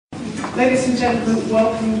Ladies and gentlemen,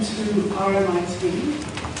 welcome to RMIT.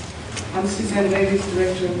 I'm Suzanne Davies,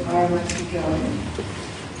 Director of RMIT Gallery.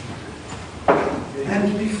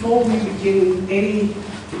 And before we begin any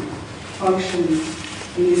functions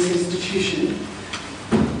in this institution,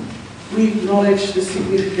 we acknowledge the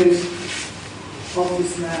significance of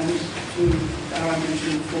this land to our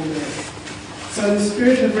Aboriginal forebears. So in the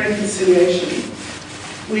spirit of reconciliation,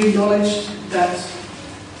 we acknowledge that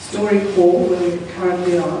Story Hall, where we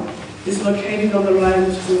currently are, is located on the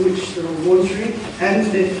land for which the Wurundjeri and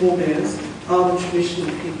their forebears are the traditional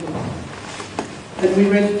people. And we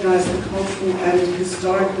recognise the cultural and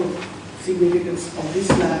historical significance of this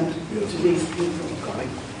land to these people.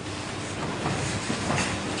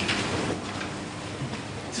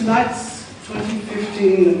 Tonight's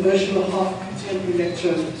 2015 Ursula Hoff Contemporary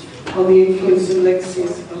Lecture on the Influence and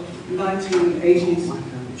Legacies of 1980s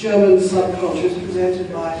German Subculture is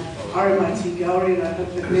presented by RMIT Gallery, and I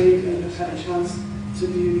hope that many of you have had a chance to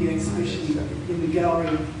view the exhibition in the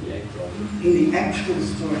gallery in the actual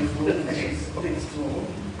Story Hall next door.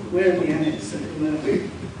 We're in the annex at the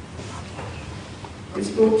moment. It's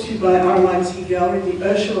brought to you by RMIT Gallery, the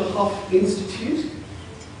Ursula Hoff Institute,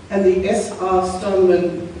 and the S.R.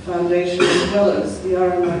 Stoneman Foundation, as well as the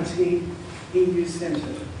RMIT EU Centre,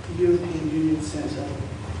 the European Union Centre.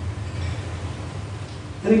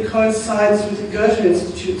 And it coincides with the Goethe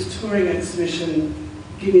Institute's touring exhibition,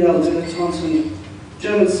 Guignol Dilettanten,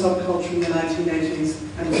 German Subculture in the 1980s,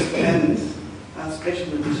 and our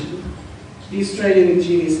special edition, The Australian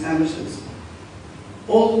Ingenious Amateurs.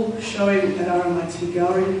 All showing at RMIT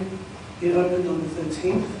Gallery. It opened on the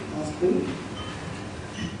 13th last week.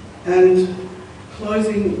 And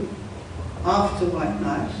closing after White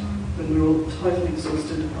Night, when we're all totally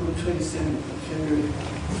exhausted, on the 27th of February.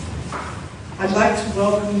 I'd like to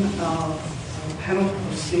welcome our panel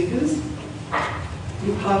of speakers,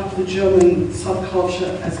 who are part of the German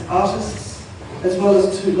subculture as artists, as well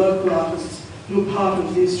as two local artists who were part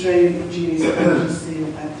of the Australian Ingenious Amateurs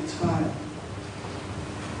scene at the time.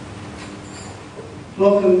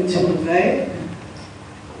 Welcome Matilda Vey.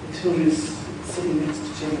 Matilda is sitting next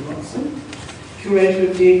to Jenny Watson,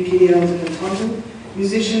 curator of the Guignol Dilettanten,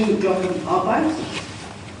 musician Jochen Arbeit,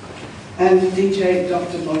 and DJ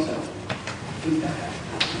Dr. Lotta.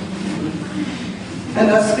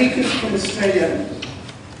 And our speakers from Australia,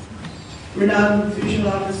 renowned visual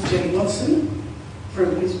artist Jenny Watson,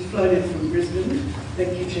 who's flown in from Brisbane.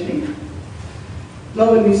 Thank you, Jenny.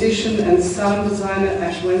 Melbourne musician and sound designer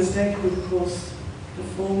Ash Wednesday, who of course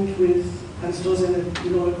performed with Hans Dozen and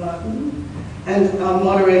Neugarten, and our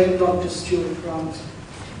moderator, Dr. Stuart Grant.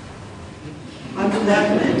 I'm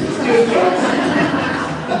delighted, Stuart Grant.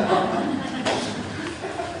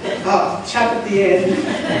 Oh, chap at the end.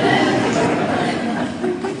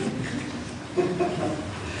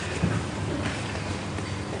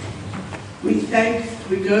 We thank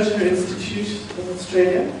the Goethe Institute of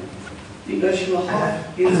Australia, the Ursula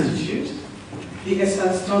Hoff Institute, the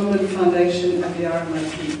S.R. Stoneman Foundation, and the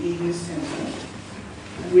RMIT EU Centre.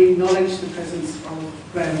 And we acknowledge the presence of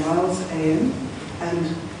Graham Riles, AM,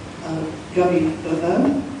 and Gabi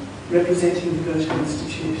Bourbon, representing the Goethe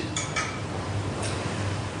Institute.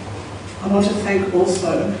 I want to thank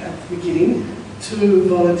also, at the beginning, two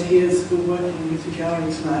volunteers who are working with the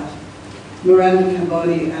gallery tonight, Miranda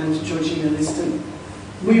Camboni and Georgina Liston.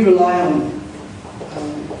 We rely on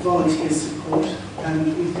volunteer support,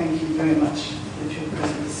 and we thank you very much that you're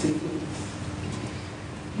present this evening.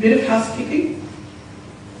 A bit of housekeeping.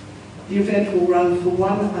 The event will run for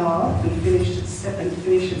 1 hour and finish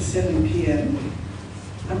at 7 p.m.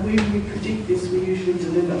 And we predict this, we usually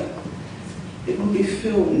deliver. It will be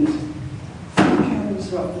filmed.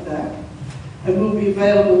 Up the back, and will be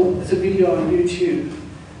available as a video on YouTube.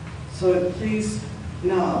 So please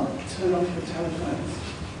now turn off your telephones.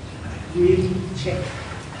 Really check,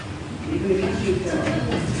 even if you think they're on.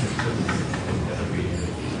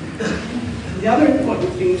 The other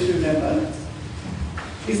important thing to remember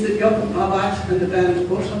is that Jochen Arbeit and the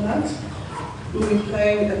band Automat will be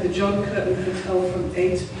playing at the John Curtin Hotel from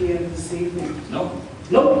 8 p.m. this evening. No.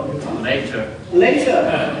 No? Later. Later?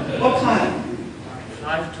 What time?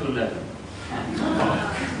 5 to 11.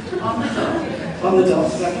 On the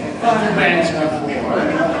dot, okay.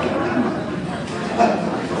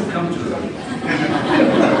 Come to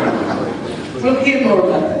We'll hear more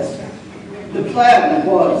about this. The plan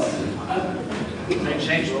was... They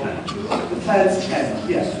changed that. The plan's changed,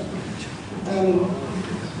 yes.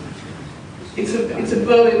 It's a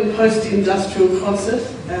Berlin post-industrial concert,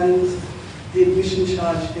 and the admission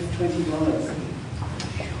charge is $20.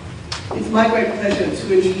 It's my great pleasure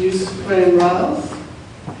to introduce Graham Riles,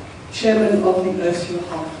 Chairman of the Ursula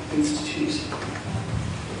Hoff Institute.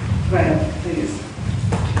 Graham, please.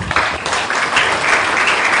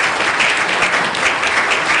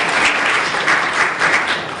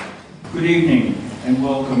 Good evening and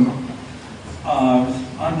welcome.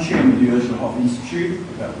 I'm Chairman of the Ursula Hoff Institute,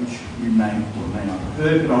 about which you may or may not have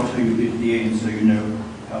heard, but I'll tell you a bit at the end so you know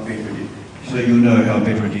how better it is. So you'll know how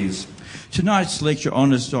better it is. Tonight's lecture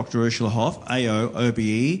honours Dr. Ursula Hoff, AO,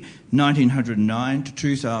 OBE, 1909 to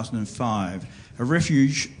 2005, a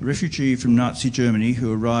refugee from Nazi Germany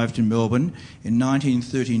who arrived in Melbourne in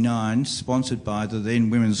 1939, sponsored by the then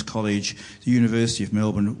Women's College, the University of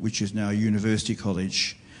Melbourne, which is now University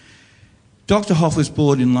College. Dr. Hoff was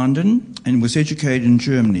born in London and was educated in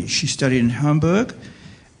Germany. She studied in Hamburg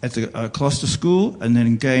at the Kloster School and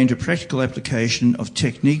then gained a practical application of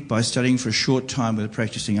technique by studying for a short time with a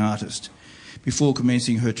practicing artist before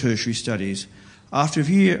commencing her tertiary studies. After a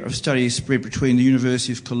year of studies spread between the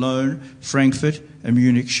University of Cologne, Frankfurt and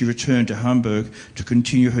Munich, she returned to Hamburg to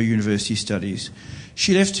continue her university studies.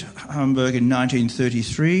 She left Hamburg in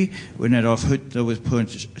 1933 when Adolf Hitler was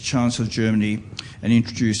appointed Chancellor of Germany and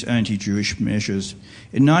introduced anti-Jewish measures.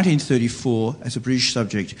 In 1934, as a British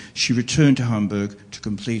subject, she returned to Hamburg to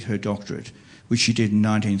complete her doctorate, which she did in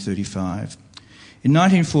 1935. In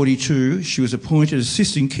 1942, she was appointed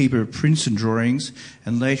assistant keeper of prints and drawings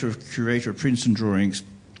and later curator of prints and drawings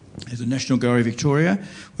at the National Gallery of Victoria,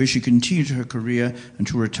 where she continued her career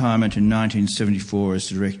until retirement in 1974 as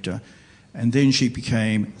director. And then she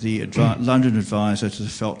became the London advisor to the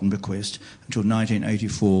Felton Bequest until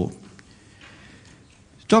 1984.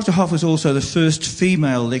 Dr. Hoff was also the first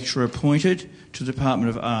female lecturer appointed to the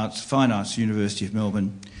Department of Fine Arts, University of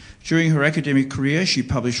Melbourne. During her academic career, she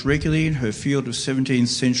published regularly in her field of 17th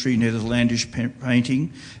century Netherlandish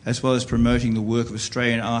painting, as well as promoting the work of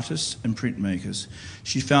Australian artists and printmakers.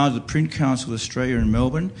 She founded the Print Council of Australia in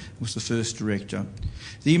Melbourne and was the first director.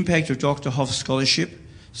 The impact of Dr. Hoff's scholarship,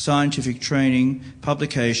 scientific training,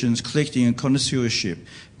 publications, collecting and connoisseurship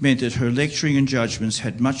meant that her lecturing and judgments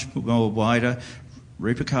had much more wider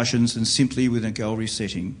repercussions than simply within a gallery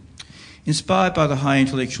setting. Inspired by the high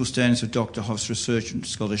intellectual standards of Dr. Hoff's research and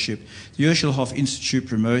scholarship, the Ursula Hoff Institute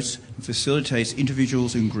promotes and facilitates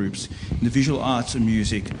individuals and groups in the visual arts and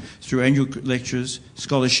music through annual lectures,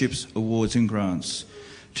 scholarships, awards and grants.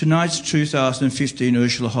 Tonight's 2015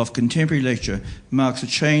 Ursula Hoff Contemporary Lecture marks a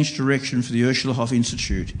changed direction for the Ursula Hoff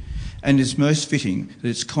Institute and is most fitting that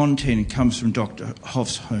its content comes from Dr.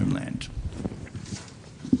 Hoff's homeland.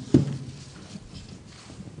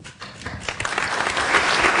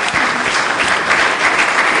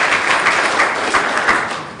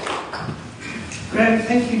 Graham,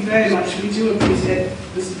 thank you very much. We do appreciate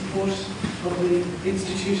the support of the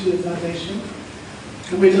Institute and the Foundation.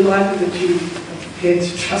 And we're delighted that you are prepared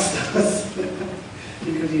to trust us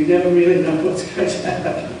because you never really know what's going to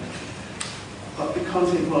happen. What the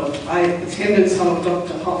content was. I attended some of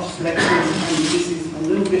Dr. Hoff's lectures and this is a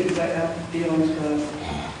little bit beyond her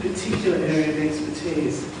particular area of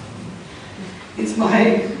expertise. It's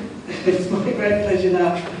my great pleasure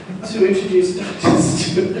now to introduce Dr.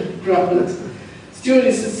 Stuart Drummond. Stuart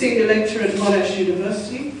is a senior lecturer at Monash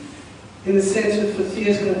University in the Centre for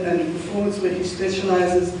Theatre and Performance, where he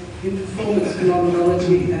specialises in performance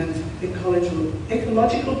phenomenology and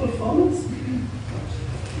ecological performance.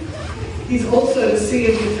 He's also the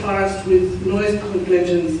senior guitarist with noise punk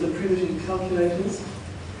legends, the Primitive Calculators,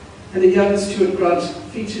 and a young Stuart Grunt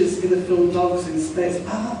features in the film Dogs in Space.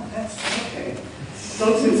 Ah, that's okay.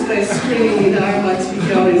 Dogs in Space screening in RMIT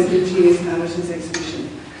Gallery's Ingenious Amateurs exhibition.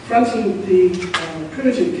 Fronting the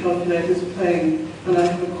Primitive Calculators playing, and I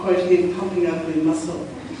have a quote here, pumping ugly muscle.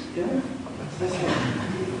 Yeah? Okay.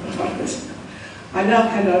 Right. I now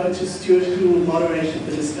hand over to Stuart, who will moderate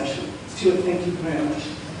the discussion. Stuart, thank you very much.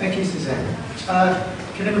 Thank you, Suzanne.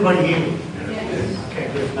 Can everybody hear me? Yes. Okay,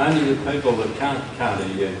 good. Only the people that can't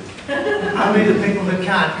hear you. Only the people that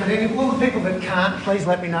can't. All the people that can't, please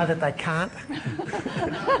let me know that they can't.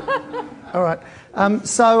 All right.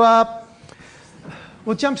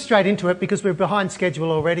 We'll jump straight into it because we're behind schedule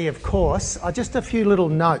already, of course. Just a few little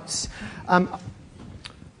notes.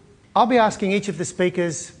 I'll be asking each of the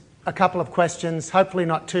speakers a couple of questions, hopefully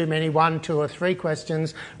not too many, 1, 2 or 3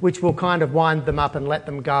 questions, which will kind of wind them up and let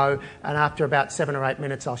them go. And after about 7 or 8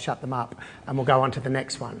 minutes, I'll shut them up and we'll go on to the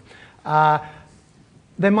next one.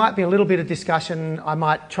 There might be a little bit of discussion. I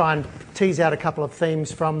might try and tease out a couple of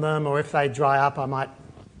themes from them, or if they dry up, I might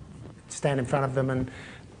stand in front of them and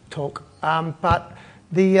talk.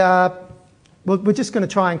 We're just going to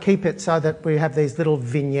try and keep it so that we have these little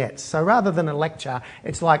vignettes. So rather than a lecture,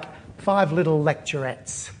 it's like 5 little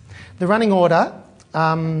lecturettes. The running order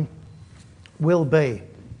will be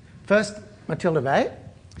First, Matilda Vey,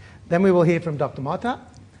 then we will hear from Dr. Motta,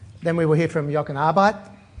 then we will hear from Jochen Arbeit,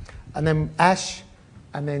 and then Ash,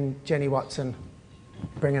 and then Jenny Watson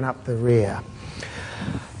bringing up the rear.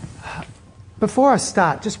 Before I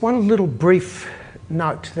start, just one little brief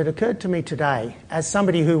note that occurred to me today as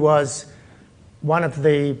somebody who was one of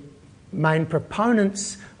the main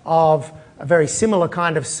proponents of a very similar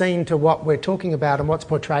kind of scene to what we're talking about and what's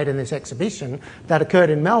portrayed in this exhibition that occurred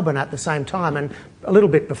in Melbourne at the same time and a little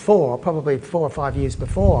bit before, probably 4 or 5 years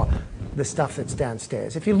before the stuff that's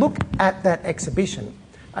downstairs. If you look at that exhibition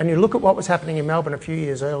and you look at what was happening in Melbourne a few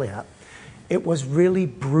years earlier, it was really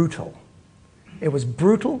brutal. It was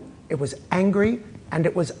brutal, it was angry, and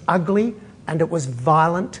it was ugly, and it was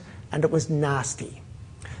violent, and it was nasty.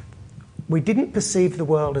 We didn't perceive the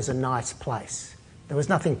world as a nice place. There was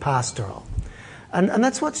nothing pastoral. And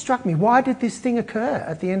that's what struck me. Why did this thing occur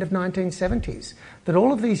at the end of 1970s? That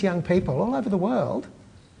all of these young people all over the world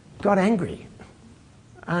got angry.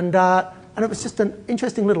 And it was just an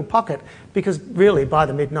interesting little pocket because really by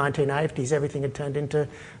the mid-1980s everything had turned into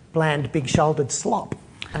bland, big-shouldered slop.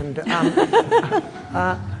 And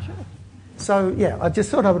so, yeah, I just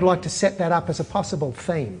thought I would like to set that up as a possible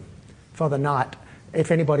theme for the night,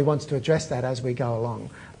 if anybody wants to address that as we go along.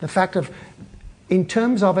 The fact of, in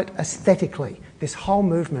terms of it aesthetically, this whole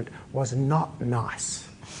movement was not nice.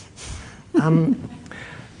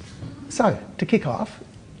 So, to kick off,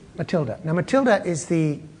 Matilda. Now, Matilda is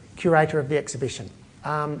the curator of the exhibition.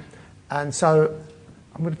 And so,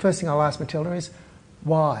 the first thing I'll ask Matilda is,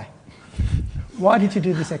 why? Why did you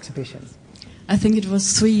do this exhibition? I think it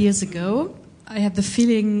was 3 years ago. I had the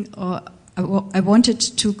feeling, or I wanted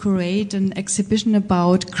to create an exhibition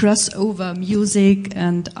about crossover music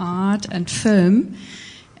and art and film.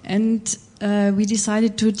 And we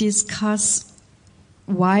decided to discuss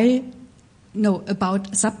about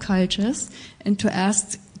subcultures and to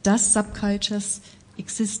ask, does subcultures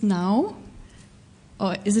exist now?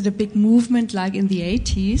 Or is it a big movement like in the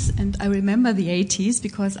 80s? And I remember the 80s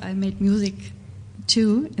because I made music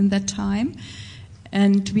too in that time.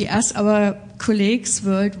 And we asked our colleagues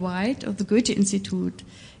worldwide of the Goethe Institute,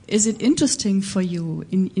 is it interesting for you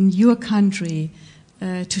in your country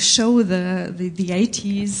to show the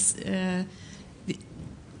 80s,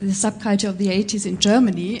 the subculture of the 80s in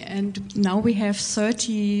Germany? And now we have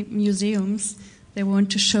 30 museums, they want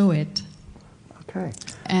to show it. Okay.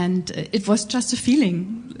 And it was just a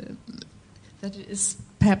feeling that it is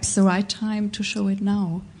perhaps the right time to show it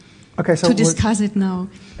now, okay, so to discuss it now.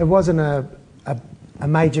 It wasn't a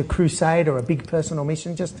major crusade or a big personal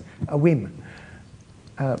mission, just a whim.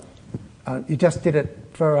 You just did it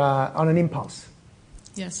for on an impulse.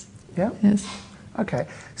 Yes. Yeah? Yes. Okay.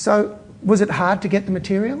 So was it hard to get the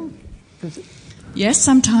material? Yes,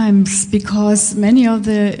 sometimes, because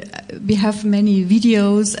we have many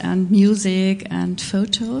videos and music and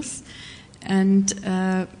photos, and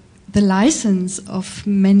the license of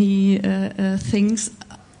many things,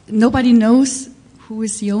 nobody knows who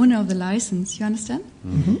is the owner of the license. You understand?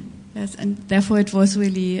 Mm-hmm. Yes, and therefore it was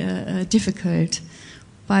really difficult.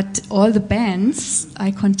 But all the bands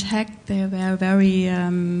I contact, they were very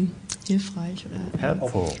hilfreich.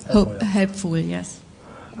 Helpful. Helpful, yes.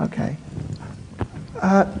 Okay.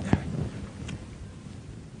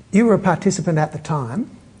 You were a participant at the time,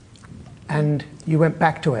 and you went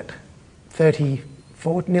back to it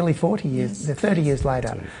nearly 40 years, yes. 30 years later.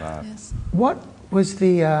 25. Yes. What was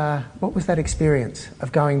that experience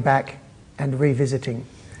of going back and revisiting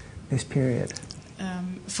this period?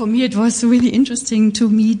 For me, it was really interesting to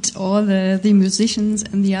meet all the musicians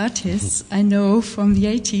and the artists I know from the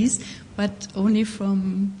 80s, but only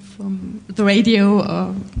from the radio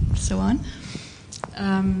or so on.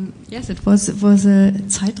 Yes, it was a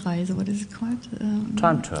Zeitreise. What is it called?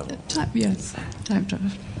 Time travel. Yes, time travel.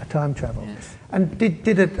 A time travel. Yes. And did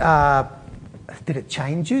it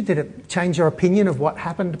change you? Did it change your opinion of what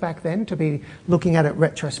happened back then to be looking at it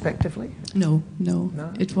retrospectively? No.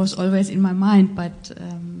 It was always in my mind, but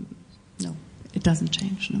no, it doesn't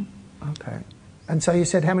change. No. Okay. And so you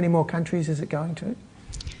said, how many more countries is it going to?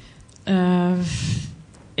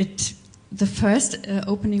 The first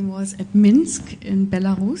opening was at Minsk in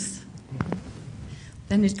Belarus. Mm-hmm.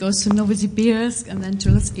 Then it goes to Novosibirsk, and then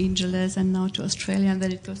to Los Angeles, and now to Australia, and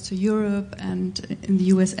then it goes to Europe and in the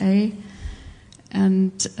USA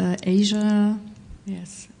and Asia.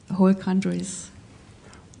 Yes, whole countries.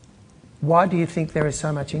 Why do you think there is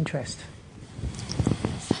so much interest?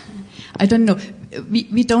 I don't know.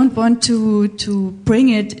 We don't want to bring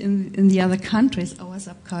it in the other countries, our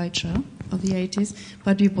subculture of the 80s,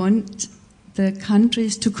 but we want the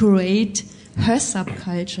countries to create her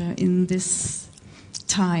subculture in this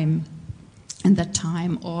time. in that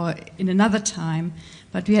time or in another time.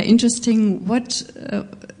 But we are interesting what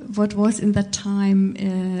was in that time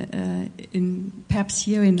in perhaps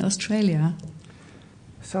here in Australia.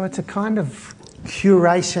 So it's a kind of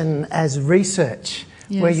curation as research,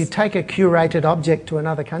 Yes. where you take a curated object to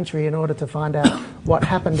another country in order to find out what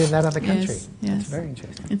happened in that other country. Yes, That's yes. very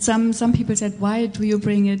interesting. And some people said, why do you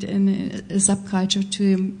bring it in a subculture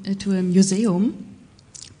to a museum?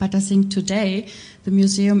 But I think today the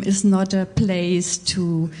museum is not a place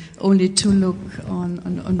only to look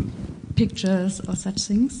on pictures or such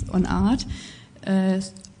things, on art.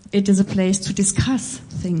 It is a place to discuss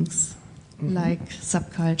things like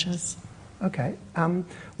subcultures. Okay.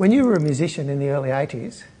 When you were a musician in the early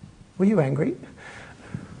 80s, were you angry?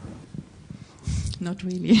 Not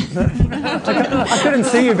really. I couldn't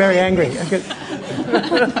see you very angry.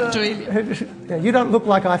 Not really. Yeah, you don't look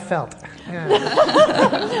like I felt. Yeah.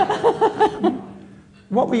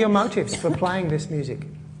 What were your motives for playing this music?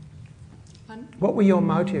 Pardon? What were your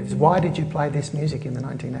motives? Why did you play this music in the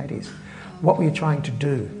 1980s? What were you trying to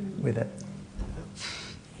do with it?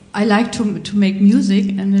 I like to make music,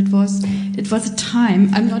 and it was a time.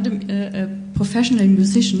 I'm not a professional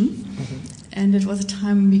musician, and it was a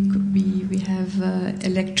time we have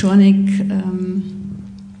electronic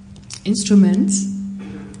instruments,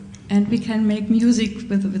 and we can make music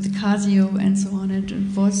with the Casio and so on. And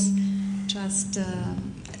it was just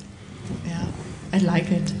I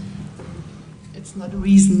like it. It's not a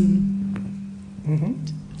reason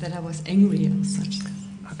that I was angry or such.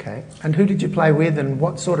 Okay. And who did you play with, and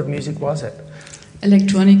what sort of music was it?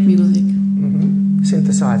 Electronic music.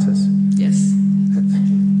 Synthesizers. Yes.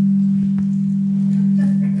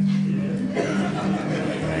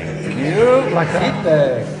 Like that.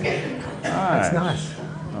 That's nice.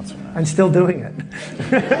 That's nice. And still doing it.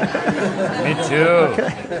 Me too.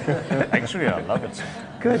 Actually, I love it.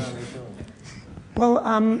 Good. Well,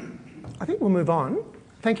 I think we'll move on.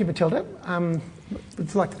 Thank you, Matilda.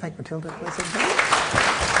 Would you like to thank Matilda?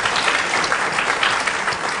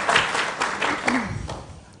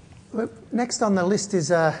 Next on the list is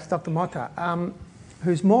Dr. Motta,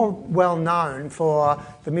 who's more well known for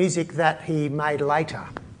the music that he made later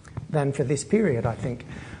than for this period, I think.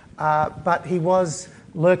 But he was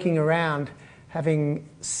lurking around, having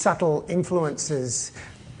subtle influences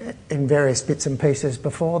in various bits and pieces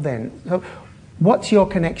before then. So what's your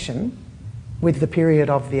connection with the period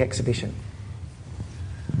of the exhibition?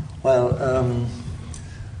 Well,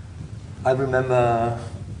 I remember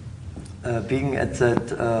being at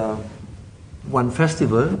that one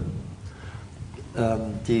festival,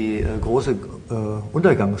 die große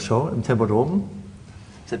Untergangsshow im Tempodrom,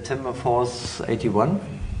 September 4th, 81,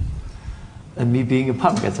 and me being a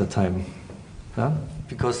punk at that time. Yeah?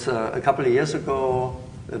 Because a couple of years ago,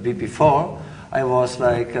 before, I was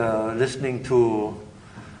like listening to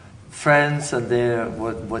friends and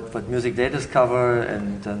what music they discover,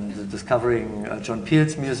 and discovering John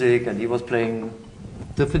Peel's music, and he was playing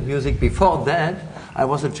different music. Before that, I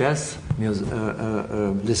was a jazz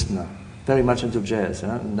listener, very much into jazz,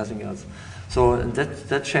 nothing else. So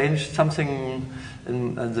that changed something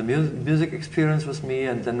in the music experience with me,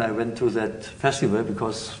 and then I went to that festival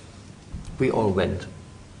because we all went.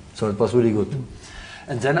 So it was really good.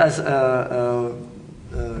 And then I was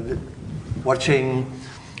watching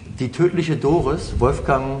Die tödliche Doris,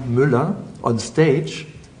 Wolfgang Müller, on stage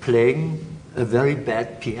playing a very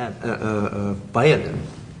bad violin,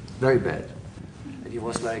 very bad. And he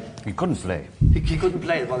was like... He couldn't play. He couldn't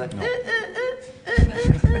play. It was like... No.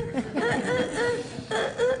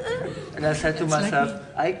 And I said to myself,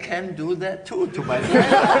 I can do that too, to myself.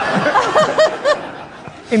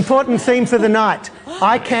 Important theme for the night.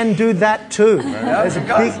 I can do that too. Yeah,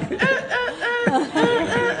 because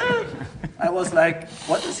I was like,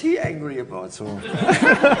 what is he angry about? So,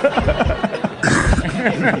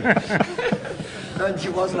 and he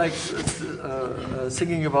was like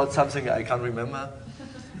singing about something I can't remember.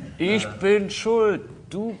 Ich bin schuld,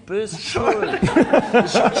 du bist schuld.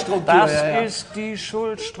 Schuldstruktur, Das ja. ist die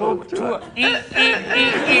Schuldstruktur.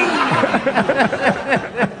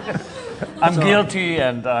 I'm guilty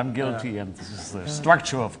and this is the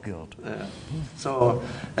structure of guilt. Yeah. So,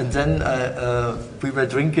 and then we were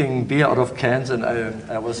drinking beer out of cans, and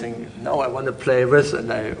I was saying, no, I want to play with,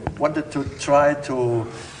 and I wanted to try to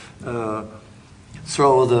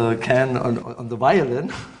throw the can on the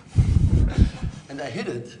violin, and I hit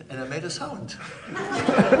it, and I made a sound.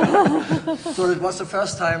 So it was the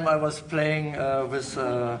first time I was playing with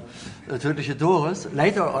Tödliche Doris.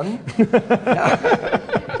 Later on,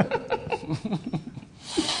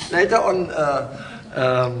 Later on,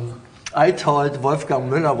 I told Wolfgang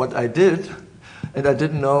Müller what I did, And I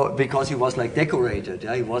didn't know, because he was like decorated.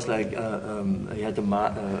 Yeah, he was like he had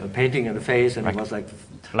a painting in the face, and Like- he was like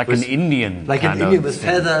an Indian. like an kind Indian of with thing.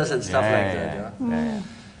 feathers and stuff like that. Yeah.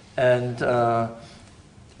 And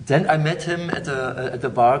then I met him at a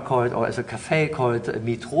bar called, or at a cafe called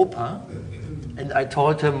Mitropa, and I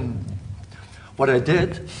told him what I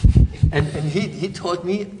did, and he told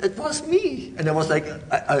me it was me, and I was like,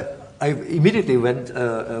 I immediately went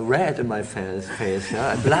red in my face,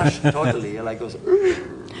 yeah, and blushed totally, like was.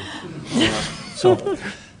 So,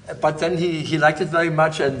 but then he liked it very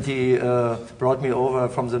much, and he brought me over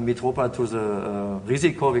from the Mitropa to the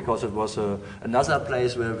Risiko, because it was another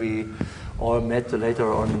place where we all met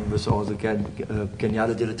later on with all the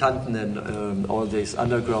Geniale Dilettanten and all these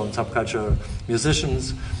underground subculture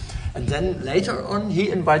musicians. And then later on, he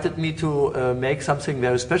invited me to make something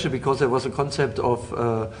very special, because there was a concept of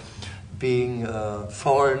being a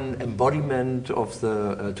foreign embodiment of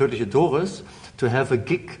the Tödliche Doris, to have a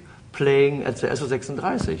gig playing at the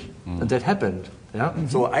SO36. And that happened. Yeah?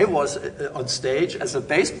 So I was on stage as a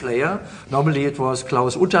bass player. Normally it was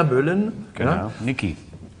Klaus Uttermüllen. Genau. Niki.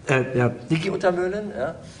 Niki Uttermüllen.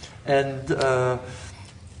 Yeah? And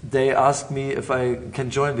they asked me if I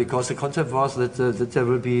can join, because the concept was that there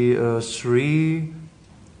will be 3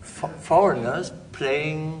 foreigners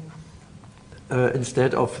playing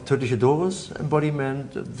instead of Tödliche Doris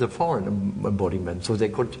embodiment, the foreign embodiment. So they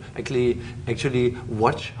could actually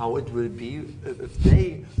watch how it will be if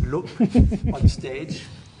they look on stage,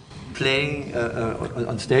 playing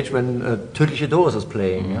on stage when Tödliche Doris is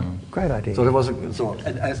playing. Yeah? Great idea. So there was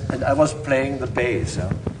and I was playing the bass. Yeah?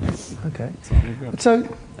 Okay. So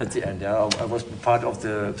At the end, yeah, I was part of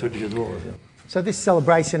the Tödliche Doris. Yeah. So this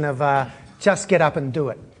celebration of just get up and do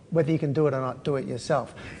it, whether you can do it or not, do it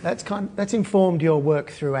yourself. That's informed your work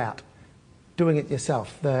throughout, doing it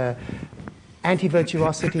yourself. The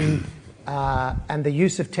anti-virtuosity and the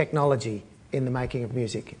use of technology in the making of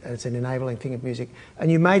music. It's an enabling thing of music.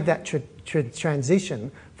 And you made that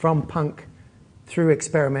transition from punk through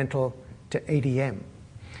experimental to EDM.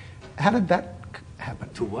 How did that happen?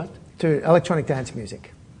 To what? To electronic dance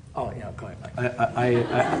music. Oh yeah, correct.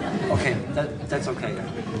 Okay, that's okay. all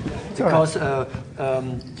Because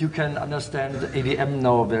you can understand EDM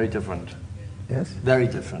now very different. Yes. Very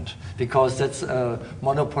different. Because that's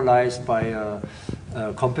monopolized by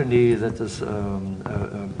a company that is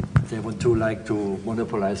they want to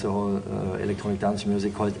monopolize the whole electronic dance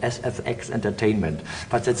music, called SFX Entertainment.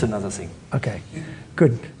 But that's another thing. Okay,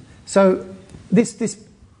 good. So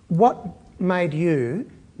what made you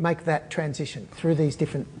make that transition through these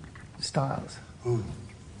different styles?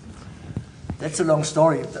 That's a long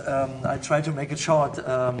story. I try to make it short. You've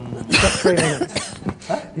got 3 minutes.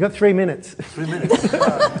 You've got 3 minutes. 3 minutes.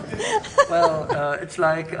 Well, it's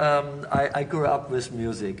like I grew up with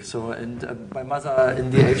music. So, and my mother,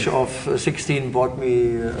 in the age of 16, bought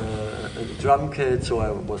me a drum kit. So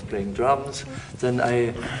I was playing drums. Then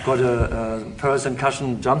I got a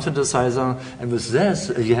percussion drum synthesizer, and with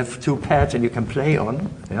this, you have 2 pads and you can play on.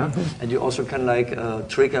 Yeah, and you also can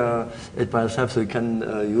trigger it by yourself. So you can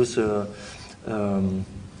use a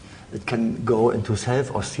it can go into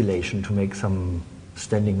self-oscillation to make some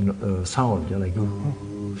standing sound, like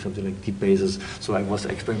something like deep basses. So I was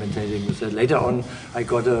experimenting with that. Later on, I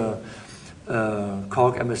got a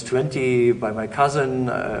Korg MS-20 by my cousin,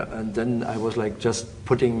 and then I was like just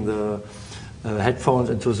putting the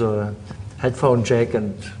headphones into the headphone jack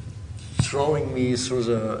and throwing me through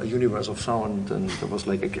the universe of sound, and I was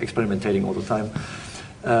like experimenting all the time.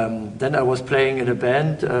 Then I was playing in a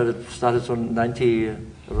band that started around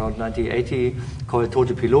 1980, called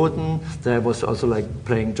Tote Piloten. Then I was also like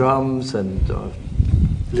playing drums and a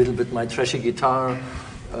little bit my trashy guitar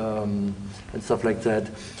and stuff like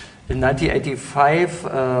that. In 1985,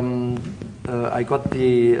 I got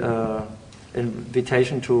the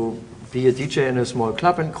invitation to be a DJ in a small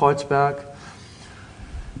club in Kreuzberg.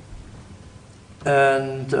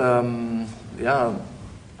 And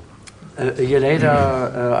a year later,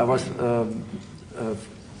 I was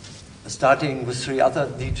starting with 2 other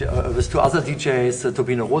DJs,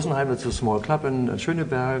 Turbine Rosenheim. It's a small club in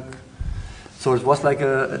Schöneberg. So it was like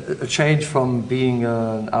a change from being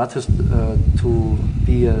an artist to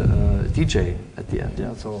be a DJ at the end.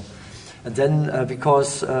 Yeah. So, and then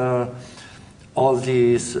because all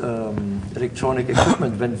these electronic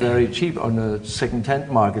equipment went very cheap on the second-hand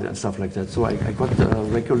market and stuff like that. So I got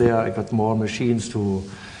I got more machines to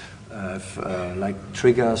have like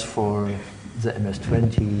triggers for the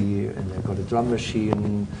MS-20, and I got a drum machine,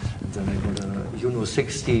 and then I got a Juno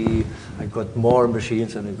 60, I got more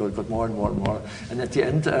machines, and I got more and more and more. And at the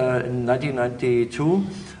end, in 1992,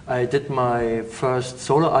 I did my first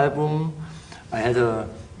solo album I had a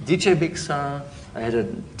DJ mixer, I had a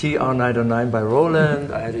TR-909 by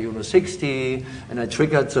Roland, I had a Uno 60, and I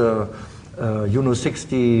triggered the Uno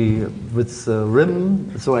 60 with the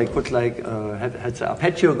rim, so I could had the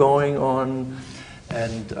arpeggio going on,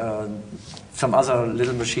 and some other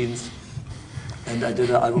little machines. And I did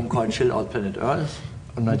an album called Chill Out Planet Earth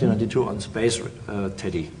in 1992 on Space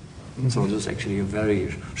Teddy. So this is actually a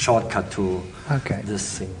very shortcut to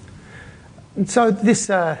this thing. And so this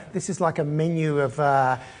is like a menu of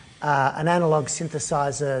an analog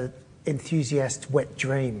synthesizer enthusiast wet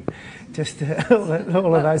dream, just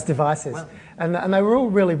all of those devices. And they were all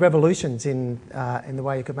really revolutions in the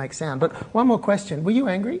way you could make sound. But one more question, were you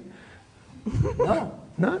angry? No.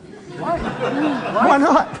 No? Why? Why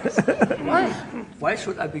not? Why? Why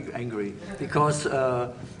should I be angry? Because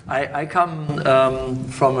I come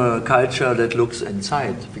from a culture that looks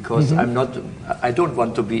inside. Because I don't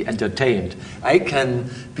want to be entertained. I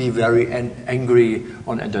can be very angry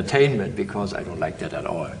on entertainment because I don't like that at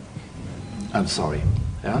all. I'm sorry.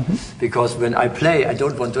 Yeah? Because when I play, I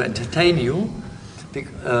don't want to entertain you.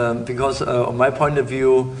 Because on my point of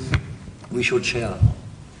view, we should share.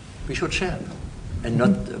 We should share. And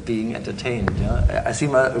not being entertained. Yeah? I see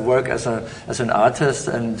my work as an artist,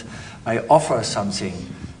 and I offer something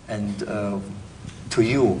and to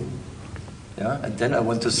you. Yeah? And then I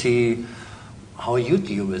want to see how you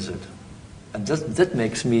deal with it. And that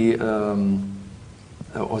makes me,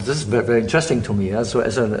 this is very, very interesting to me. Yeah? So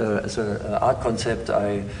as an art concept,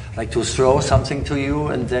 I like to throw something to you,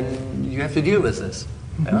 and then you have to deal with this.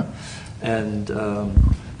 Yeah? And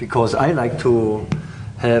because I like to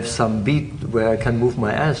have some beat where I can move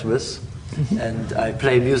my ass with, and I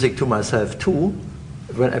play music to myself too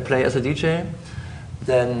when I play as a DJ,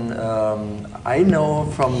 then I know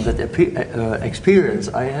from that experience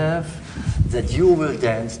I have that you will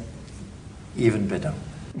dance even better.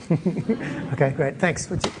 Okay, great. Thanks.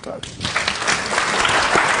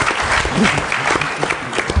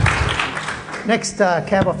 Next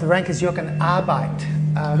cab off the rank is Jochen Arbeit,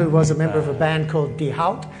 who was a member of a band called Die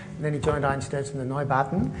Halt. And then he joined Einstürzen and the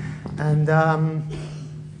Neubauten, and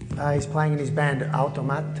he's playing in his band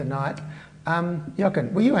Automat tonight.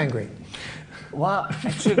 Jochen, were you angry? Well,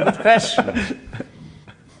 actually, good question.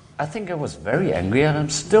 I think I was very angry, and I'm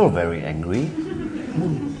still very angry.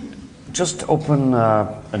 Just open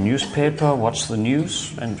a newspaper, watch the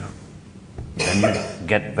news, and then you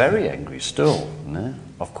get very angry still. Ne?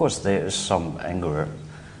 Of course, there is some anger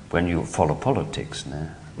when you follow politics.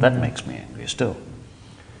 Ne? That makes me angry still.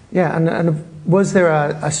 Yeah, and was there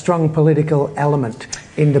a strong political element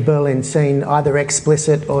in the Berlin scene, either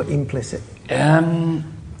explicit or implicit?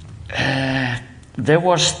 There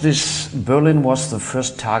was this, Berlin was the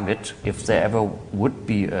first target if there ever would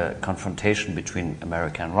be a confrontation between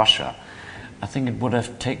America and Russia. I think it would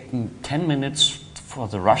have taken 10 minutes for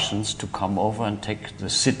the Russians to come over and take the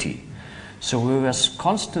city. So we were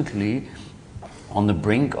constantly on the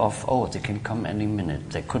brink of, they can come any minute.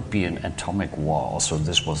 There could be an atomic war. Also,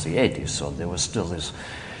 this was the 80s, so there was still this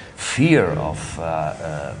fear of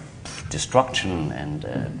destruction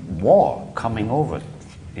and war coming over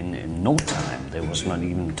in no time. There was not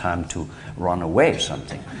even time to run away or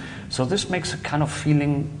something. So this makes a kind of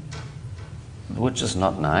feeling which is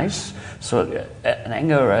not nice. So an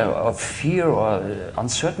anger or fear or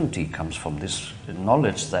uncertainty comes from this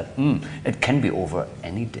knowledge that it can be over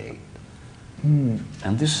any day.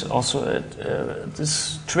 And this also,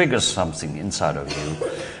 this triggers something inside of you.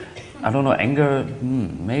 I don't know, anger,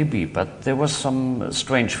 maybe, but there was some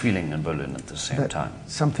strange feeling in Berlin at the same time.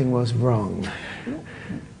 Something was wrong.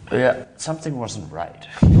 Yeah, something wasn't right.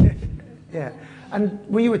 Yeah. And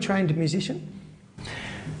were you a trained musician?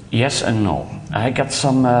 Yes and no. I got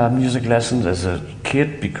some music lessons as a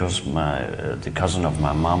kid because the cousin of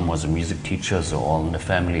my mom was a music teacher, so all in the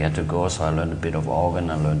family had to go. So I learned a bit of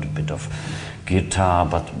organ, I learned a bit of guitar,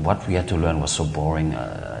 but what we had to learn was so boring.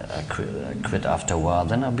 I quit after a while.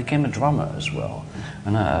 Then I became a drummer as well,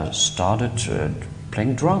 and I started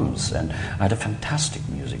playing drums. And I had a fantastic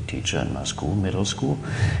music teacher in my school, middle school.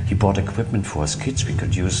 He bought equipment for his kids. We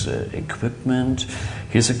could use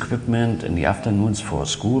his equipment in the afternoons for a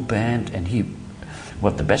school band. And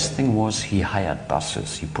the best thing was he hired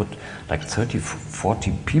buses. He put like 30,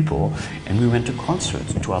 40 people, and we went to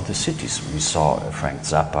concerts to other cities. We saw Frank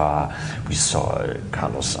Zappa, we saw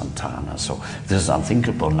Carlos Santana. So this is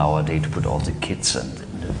unthinkable nowadays to put all the kids and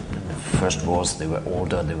first was they were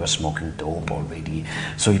older, they were smoking dope already.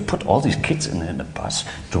 So he put all these kids in a bus,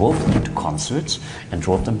 drove them to concerts, and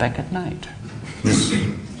drove them back at night. This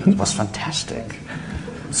was fantastic.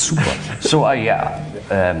 Super. So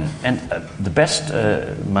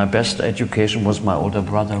my best education was my older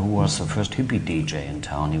brother, who was the first hippie DJ in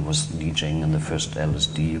town. He was DJing in the first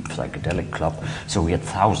LSD psychedelic club. So we had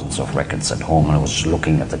thousands of records at home, and I was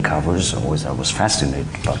looking at the covers. I was fascinated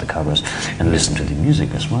by the covers and listened to the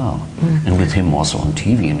music as well. And with him also on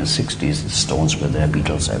TV in the 60s, the Stones were there,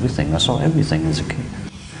 Beatles, everything. I saw everything as a kid.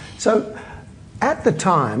 So, at the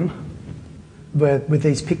time, with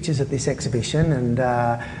these pictures at this exhibition and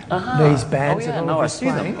these bands and all I this see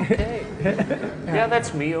playing. them. Okay. Yeah,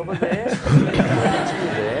 that's me over there. That's me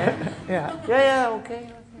there. Yeah, okay.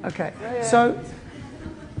 Okay. Yeah. So,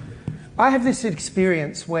 I have this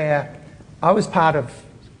experience where I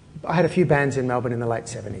had a few bands in Melbourne in the late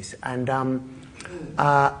 70s, and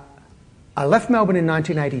I left Melbourne in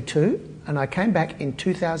 1982, and I came back in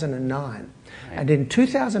 2009. And in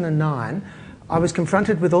 2009, I was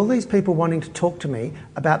confronted with all these people wanting to talk to me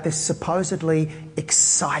about this supposedly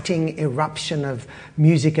exciting eruption of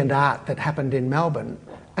music and art that happened in Melbourne,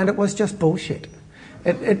 and it was just bullshit.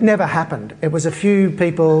 It never happened. It was a few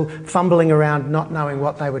people fumbling around not knowing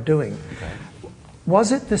what they were doing. Okay.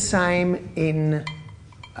 Was it the same in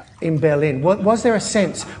Berlin? Was there a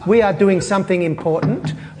sense we are doing something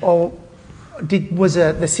important, or was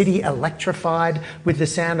the city electrified with the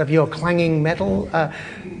sound of your clanging metal?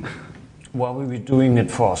 Well, we were doing it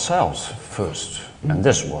for ourselves first, and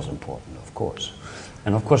this was important, of course.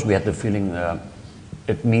 And of course we had the feeling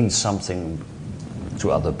it means something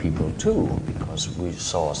to other people too, because we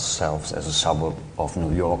saw ourselves as a suburb of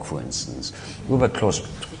New York, for instance. We were close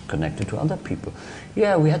connected to other people.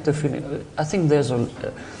 Yeah, we had the feeling, I think there's a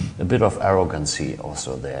bit of arrogancy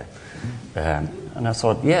also there. And I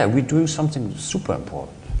thought, yeah, we're doing something super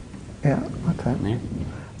important. Yeah, okay. Yeah.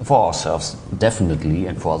 For ourselves, definitely,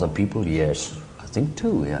 and for other people, yes, I think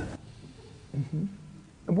too, yeah. Mm-hmm.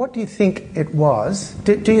 And what do you think it was?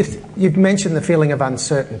 You've mentioned the feeling of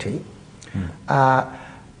uncertainty.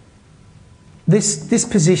 This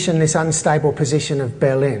position, this unstable position of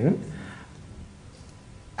Berlin,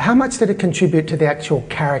 how much did it contribute to the actual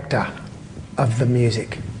character of the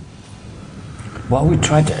music? Well, we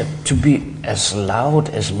tried to be as loud,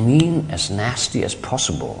 as mean, as nasty as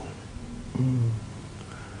possible.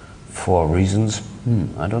 For reasons,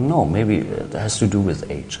 I don't know, maybe it has to do with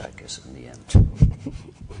age, I guess, in the end.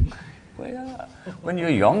 Well, yeah. When you're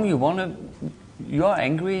young, you're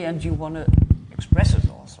angry and you want to express it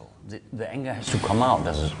also. The anger has to come out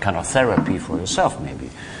as a kind of therapy for yourself, maybe.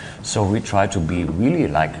 So we try to be really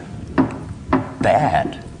like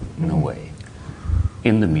bad, in a way,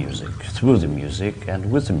 in the music, through the music and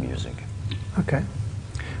with the music. Okay.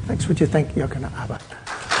 Thanks. Would you thank Jochen Abbott?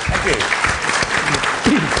 Thank you.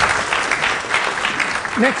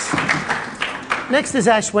 Next is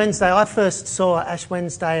Ash Wednesday. I first saw Ash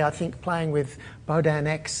Wednesday, I think, playing with Bodan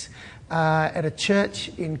X at a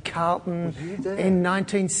church in Carlton in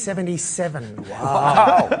 1977.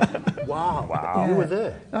 Wow. Wow. Yeah. You were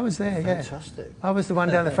there? I was there, yeah. Fantastic. I was the one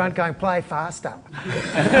down the front going, play faster.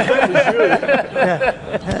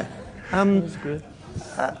 That's good.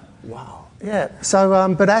 Wow. Yeah,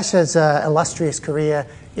 so, but Ash has an illustrious career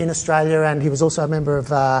in Australia, and he was also a member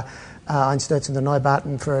of Einstürzen der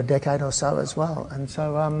Neubauten for a decade or so as well. And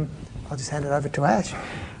so I'll just hand it over to Ash.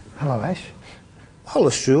 Hello, Ash. Hello,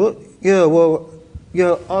 Stuart. Yeah, well,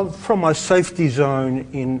 yeah, I'm from my safety zone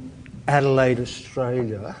in Adelaide,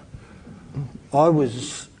 Australia. I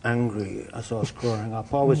was angry as I was growing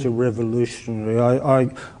up. I was a revolutionary.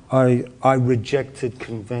 I rejected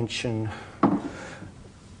convention,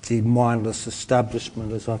 the mindless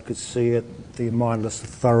establishment as I could see it, the mindless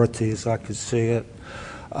authority as I could see it.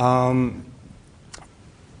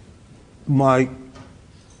 My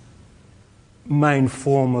main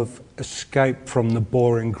form of escape from the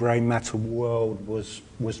boring grey matter world was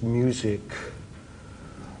music.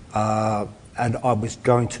 And I was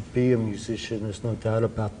going to be a musician, there's no doubt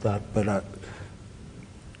about that, but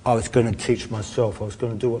I was going to teach myself, I was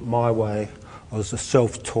going to do it my way. I was a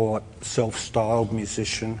self-taught, self-styled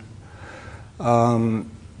musician. As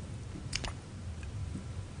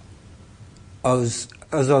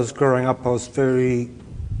I was growing up, I was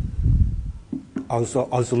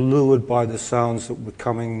allured by the sounds that were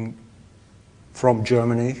coming from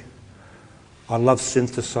Germany. I love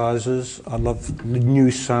synthesizers, I love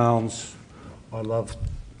new sounds, I love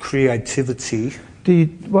creativity.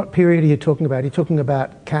 What period are you talking about? Are you talking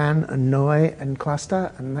about Can and Neu and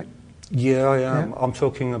Cluster and that? Yeah, I am. Yeah? I'm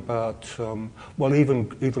talking about, well, even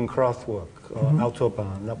Kraftwerk,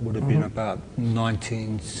 Autobahn, that would have been about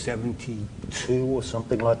 1972 or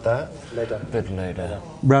something like that. Later. A bit later.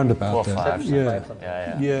 Round about 4 or that. 5. Yeah.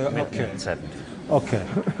 Yeah, Okay. Mid-70s. Okay.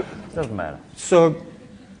 Doesn't matter. So,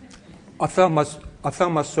 I found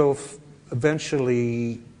myself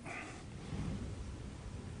eventually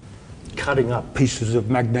cutting up pieces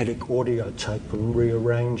of magnetic audio tape and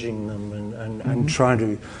rearranging them and trying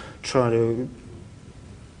to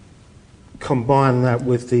combine that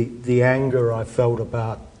with the anger I felt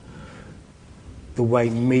about the way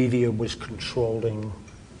media was controlling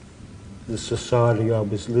the society I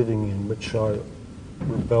was living in, which I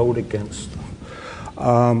rebelled against.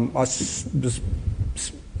 I was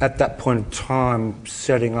at that point in time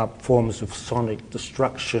setting up forms of sonic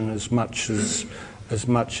destruction as much as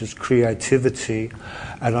creativity,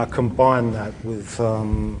 and I combined that with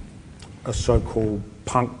a so-called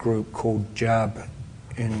punk group called Jab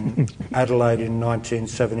in Adelaide in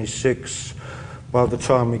 1976. By the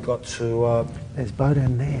time we got to... There's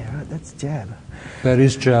Bodan there, right? That's Jab. That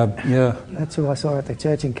is Jab, yeah. That's who I saw at the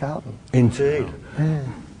church in Carlton. Indeed. Yeah.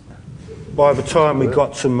 By the time we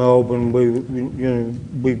got to Melbourne, we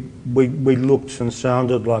looked and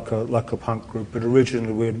sounded like a punk group. But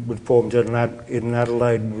originally we'd formed in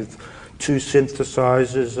Adelaide with 2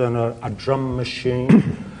 synthesizers and a drum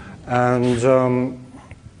machine, and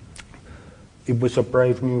it was a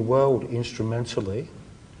brave new world instrumentally.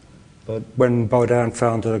 But when Bodan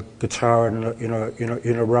found a guitar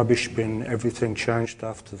in a rubbish bin, everything changed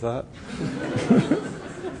after that.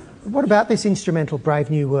 What about this instrumental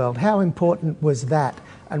Brave New World? How important was that?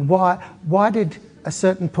 And why did a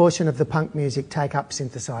certain portion of the punk music take up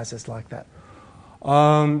synthesizers like that?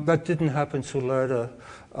 That didn't happen till later.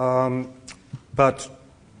 But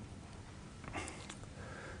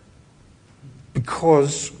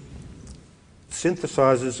because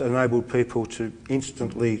synthesizers enabled people to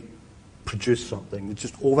instantly produce something.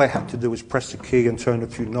 Just all they had to do was press a key and turn a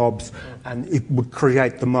few knobs, and it would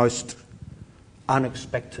create the most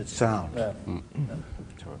unexpected sound. Yeah.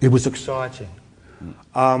 It was exciting.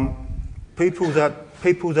 People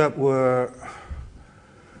that were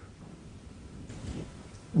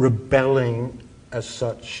rebelling as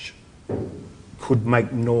such could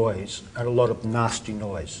make noise, and a lot of nasty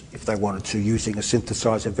noise if they wanted to, using a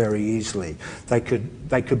synthesizer very easily. They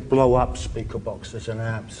could blow up speaker boxes and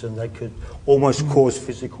amps, and they could almost cause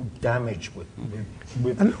physical damage with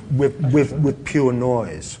pure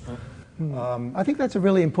noise. I think that's a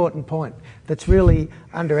really important point that's really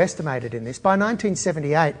underestimated in this. By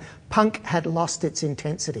 1978, punk had lost its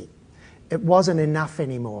intensity. It wasn't enough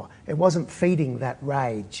anymore. It wasn't feeding that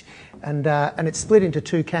rage. And it split into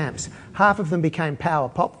 2 camps. Half of them became power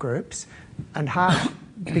pop groups, and half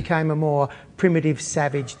became a more primitive,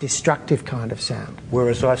 savage, destructive kind of sound.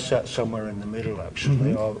 Whereas I sat somewhere in the middle,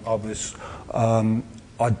 actually.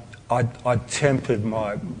 I tempered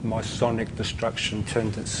my sonic destruction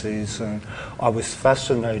tendencies, and I was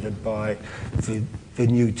fascinated by the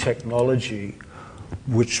new technology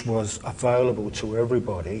which was available to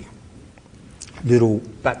everybody. Little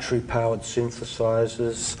battery-powered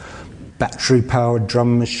synthesizers, battery-powered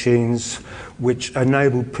drum machines, which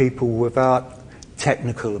enabled people without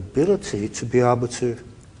technical ability to be able to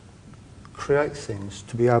create things,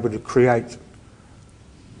 to be able to create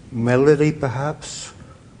melody perhaps,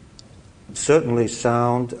 certainly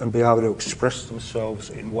sound, and be able to express themselves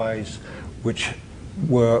in ways which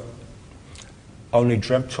were only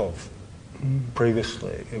dreamt of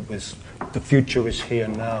previously. It was, the future is here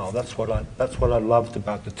now. That's what I loved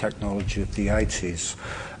about the technology of the 80s,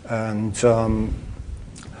 and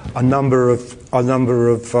a number of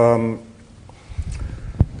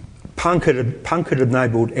punk had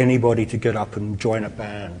enabled anybody to get up and join a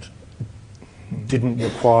band. Didn't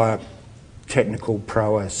require technical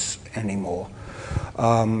prowess anymore,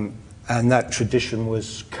 and that tradition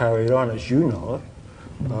was carried on, as you know,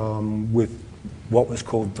 with what was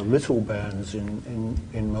called the little bands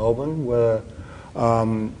in Melbourne, where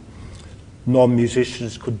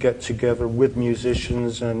non-musicians could get together with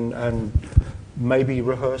musicians and maybe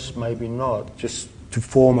rehearse, maybe not, just to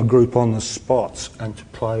form a group on the spot and to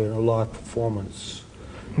play in a live performance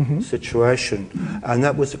situation, and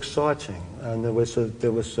that was exciting. And there was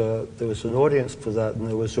an audience for that, and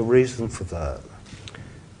there was a reason for that.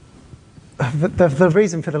 The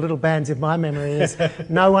reason for the little bands in my memory is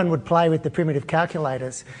no one would play with the primitive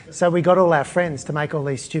calculators, so we got all our friends to make all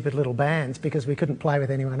these stupid little bands because we couldn't play with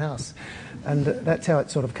anyone else, and that's how it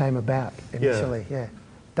sort of came about initially. Yeah.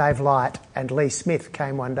 Dave Light and Lee Smith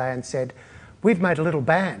came one day and said, "We've made a little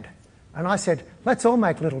band," and I said, "Let's all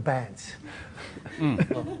make little bands."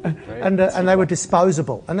 And they were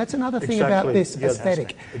disposable, and that's another thing about this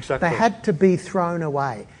aesthetic. Exactly. They had to be thrown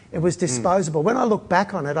away. It was disposable. When I look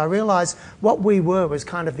back on it, I realise what we were was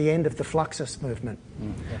kind of the end of the Fluxus movement.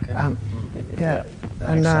 Okay. Yeah.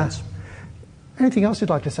 And anything else you'd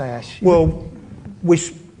like to say, Ash? Well, we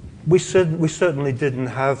we certainly didn't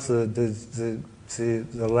have the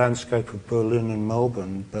landscape of Berlin and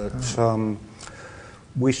Melbourne, but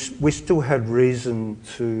we still had reason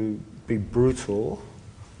to be brutal,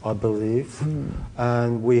 I believe,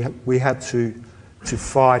 and we had to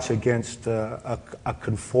fight against a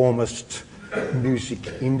conformist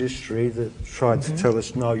music industry that tried to tell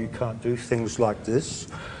us, no, you can't do things like this.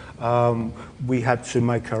 We had to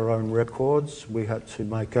make our own records. We had to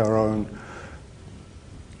make our own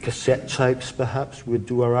cassette tapes, perhaps. We'd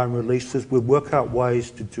do our own releases. We'd work out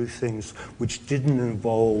ways to do things which didn't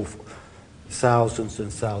involve thousands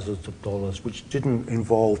and thousands of dollars, which didn't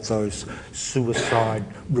involve those suicide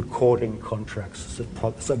recording contracts. So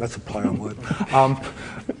that's a play on word.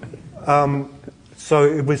 So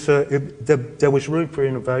it was there was room for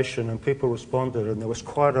innovation, and people responded, and there was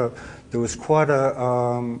quite an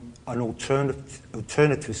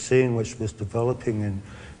alternative scene which was developing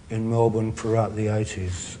in Melbourne throughout the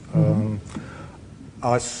 80s.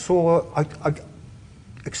 I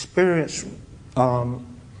experienced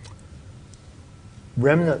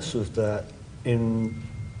remnants of that in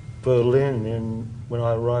Berlin when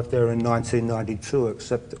I arrived there in 1992,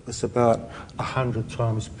 except it was about 100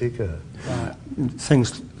 times bigger. Right.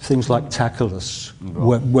 Things like Tackless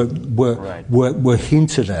were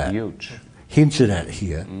hinted at. Huge. Hinted at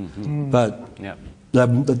here, but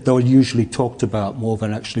they were usually talked about more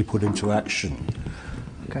than actually put into action.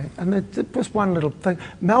 Okay, and just one little thing.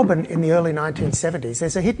 Melbourne in the early 1970s,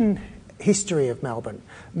 there's a hidden history of Melbourne.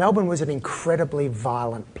 Melbourne was an incredibly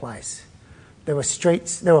violent place. There were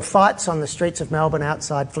fights on the streets of Melbourne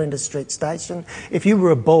outside Flinders Street Station. If you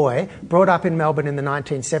were a boy brought up in Melbourne in the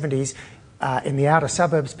 1970s, in the outer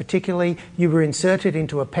suburbs particularly, you were inserted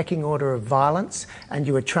into a pecking order of violence and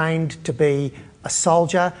you were trained to be a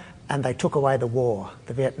soldier, and they took away the war,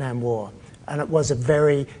 the Vietnam War. And it was a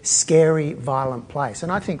very scary, violent place.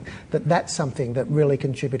 And I think that that's something that really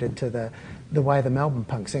contributed to the way the Melbourne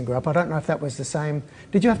punk scene grew up. I don't know if that was the same.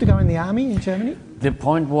 Did you have to go in the army in Germany? The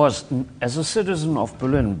point was, as a citizen of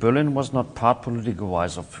Berlin, Berlin was not part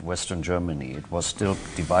political-wise of Western Germany. It was still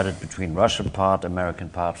divided between Russian part, American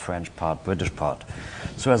part, French part, British part.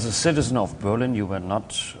 So as a citizen of Berlin, you were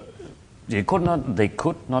not, they could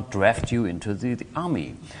not draft you into the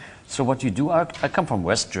army. So what you do, I come from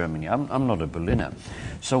West Germany, I'm not a Berliner.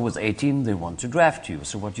 So with 18, they want to draft you.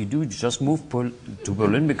 So what you do, you just move to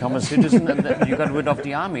Berlin, become a citizen, and then you got rid of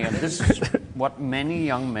the army. And this is what many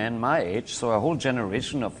young men my age, so a whole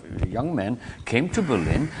generation of young men came to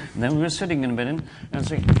Berlin, and then we were sitting in Berlin and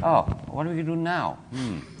saying, oh, what do we do now?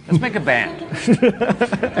 Let's make a band.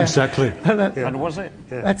 Exactly. That was it.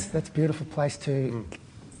 Yeah. That's a beautiful place to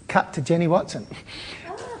cut to Jenny Watson.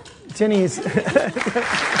 Jenny is...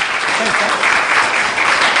 I'm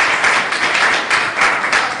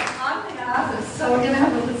the artist, so we're going to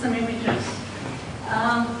have a look at some images.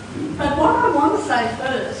 But what I want to say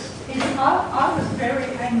first is I was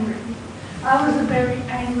very angry. I was a very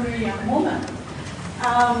angry young woman.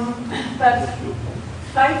 But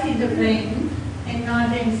fate intervened in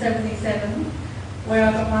 1977, where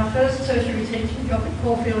I got my first tertiary teaching job at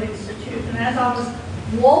Caulfield Institute. And as I was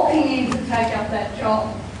walking in to take up that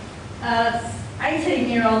job,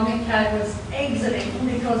 18-year-old Nick Cave was exiting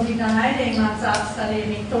because he'd done 18 months art study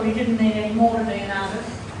and he thought he didn't need any more to be an artist.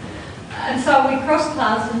 And so we crossed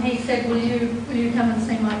paths and he said, will you come and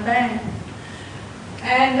sing my band?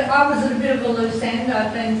 And I was at a bit of a loose end.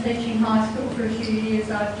 I'd been teaching high school for a few years.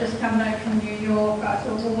 I'd just come back from New York. I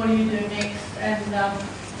thought, well, what do you do next? And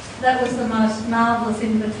that was the most marvellous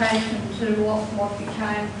invitation to what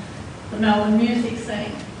became the Melbourne music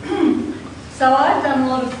scene. So I'd done a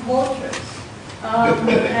lot of portraits of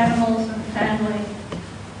animals and family.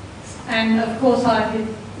 And of course I did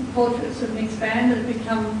portraits of Nick's band that had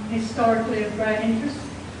become historically of great interest.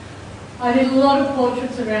 I did a lot of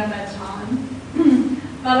portraits around that time.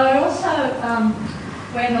 But I also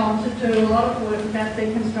went on to do a lot of work about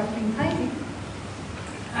deconstructing painting.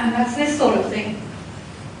 And that's this sort of thing.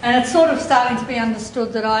 And it's sort of starting to be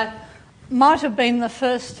understood that I might have been the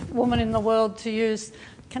first woman in the world to use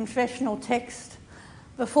confessional text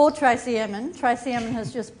before Tracy Emin. Tracy Emin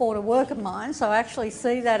has just bought a work of mine, so I actually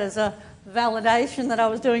see that as a validation that I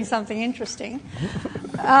was doing something interesting.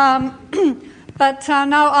 But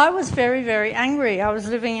no, I was very, very angry. I was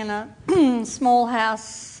living in a small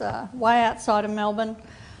house way outside of Melbourne.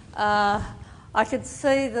 I could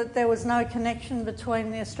see that there was no connection between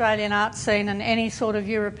the Australian art scene and any sort of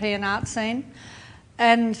European art scene.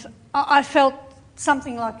 And I felt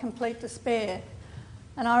something like complete despair.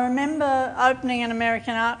 And I remember opening an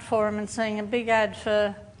American Art Forum and seeing a big ad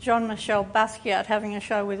for Jean-Michel Basquiat having a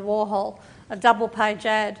show with Warhol, a double-page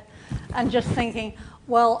ad, and just thinking,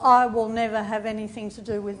 well, I will never have anything to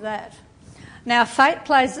do with that. Now, fate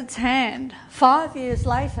plays its hand. 5 years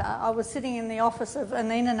later, I was sitting in the office of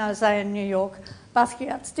Anina Nose in New York,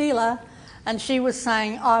 Basquiat's dealer, and she was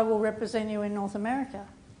saying, I will represent you in North America.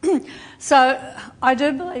 So I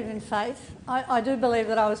do believe in fate. I do believe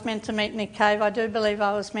that I was meant to meet Nick Cave. I do believe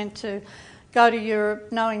I was meant to go to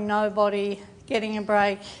Europe knowing nobody, getting a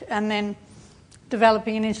break, and then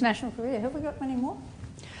developing an international career. Have we got many more?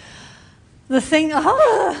 The thing,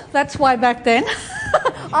 that's way back then.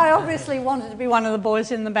 I obviously wanted to be one of the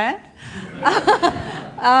boys in the band.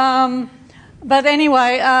 But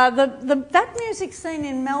anyway, that music scene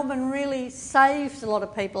in Melbourne really saved a lot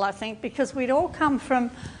of people, I think, because we'd all come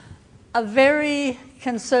from a very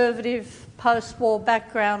conservative post-war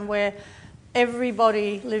background where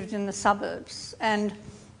everybody lived in the suburbs. And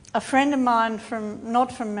a friend of mine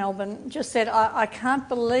not from Melbourne just said, I can't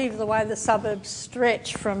believe the way the suburbs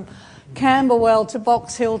stretch from Camberwell to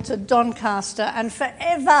Box Hill to Doncaster and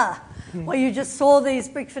forever, where you just saw these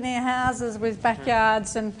brick veneer houses with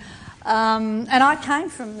backyards. And I came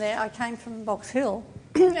from there. I came from Box Hill.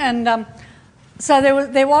 And so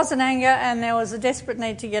there was an anger and there was a desperate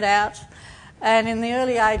need to get out. And in the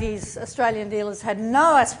early 80s, Australian dealers had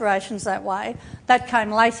no aspirations that way. That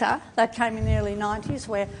came later. That came in the early 90s,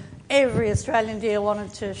 where every Australian dealer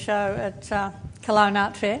wanted to show at Cologne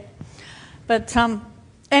Art Fair. But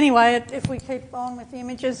anyway, if we keep on with the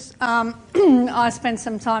images, I spent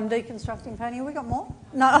some time deconstructing painting. Have we got more?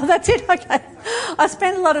 No, that's it, okay. I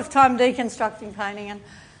spent a lot of time deconstructing painting, and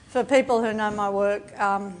for people who know my work,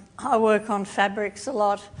 I work on fabrics a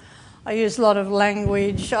lot. I use a lot of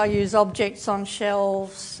language. I use objects on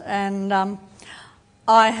shelves, and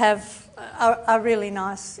I have a really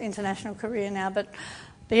nice international career now. But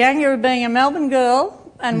the anger of being a Melbourne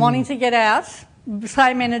girl and wanting to get out,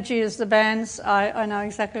 same energy as the bands, I know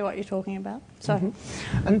exactly what you're talking about. So,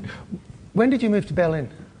 And when did you move to Berlin?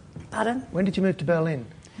 Pardon? When did you move to Berlin?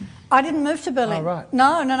 I didn't move to Berlin. Oh, right.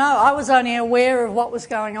 No. I was only aware of what was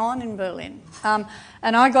going on in Berlin. And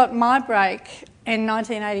I got my break in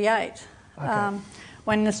 1988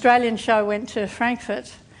 when an Australian show went to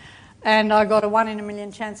Frankfurt, and I got a 1 in a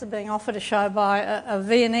million chance of being offered a show by a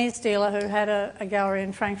Viennese dealer who had a gallery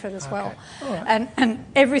in Frankfurt as well. Right. And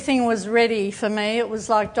everything was ready for me. It was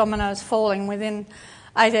like dominoes falling. Within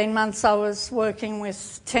 18 months I was working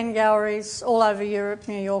with 10 galleries all over Europe,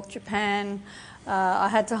 New York, Japan. I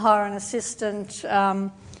had to hire an assistant.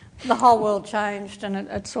 The whole world changed, and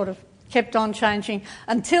it sort of kept on changing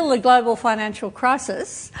until the global financial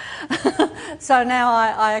crisis. So now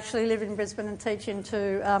I actually live in Brisbane and teach in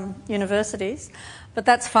 2 universities, but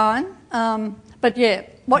that's fine. But yeah,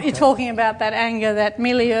 what you're talking about, that anger, that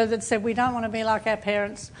milieu that said we don't want to be like our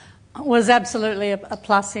parents, was absolutely a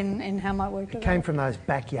plus in how my work developed. It came from those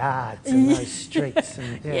backyards and those streets.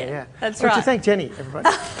 And, yeah. That's right. right. To thank Jenny, everybody.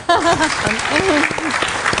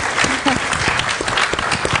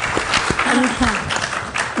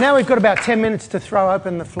 Now we've got about 10 minutes to throw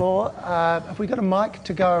open the floor. Have we got a mic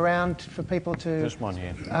to go around for people to... This one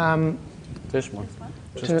here. This one.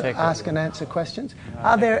 Just to take ask and answer questions.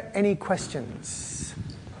 Are there any questions?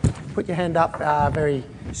 Put your hand up very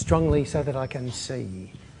strongly so that I can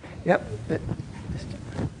see. Yep.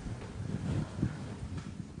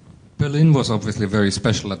 Berlin was obviously very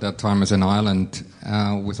special at that time as an island,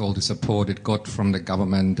 with all the support it got from the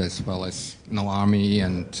government, as well as no army,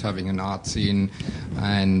 and having an art scene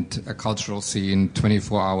and a cultural scene,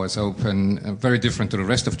 24 hours open, very different to the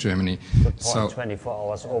rest of Germany. Good point, so 24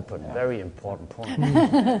 hours open, very important point.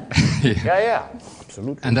 yeah,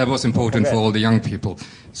 absolutely. And that was important for all the young people.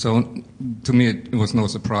 So to me it was no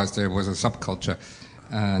surprise there was a subculture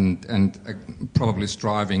and probably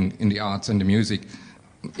striving in the arts and the music.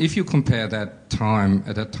 If you compare that time,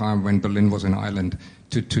 at that time when Berlin was an island,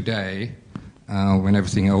 to today, when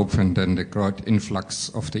everything opened and the great influx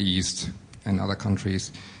of the East and other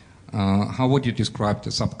countries, how would you describe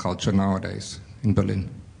the subculture nowadays in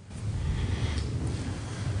Berlin?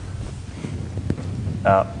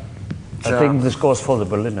 I think this goes for the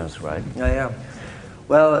Berliners, right? Yeah.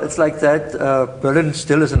 Well, it's like that. Berlin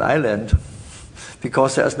still is an island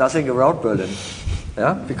because there's nothing around Berlin.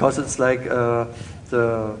 Yeah, because it's like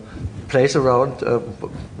the place around.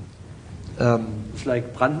 It's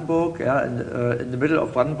like Brandenburg. Yeah, and in the middle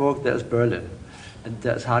of Brandenburg there's Berlin, and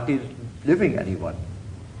there's hardly living anyone.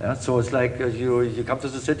 Yeah, so it's like you come to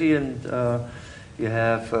the city and you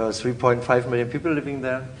have 3.5 million people living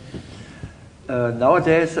there.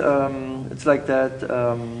 Nowadays it's like that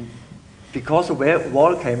because the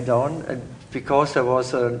wall came down and because there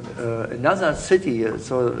was another city,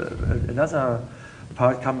 so another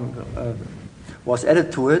part was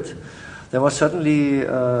added to it. there was certainly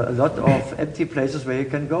a lot of empty places where you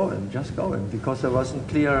can go and just go in, because there wasn't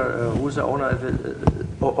clear who's the owner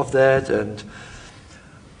of that, and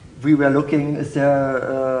we were looking, is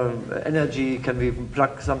there energy, can we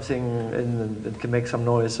plug something in and can make some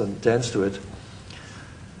noise and dance to it.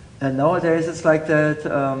 And nowadays it's like that,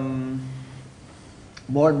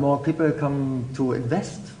 more and more people come to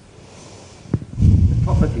invest in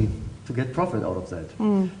property to get profit out of that.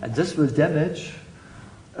 And this will damage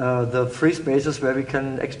the free spaces where we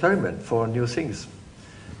can experiment for new things.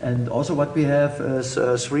 And also what we have is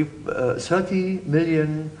 30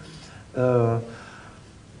 million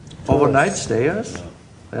overnight stayers.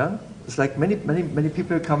 Yeah? It's like many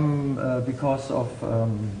people come because of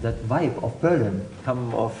that vibe of Berlin.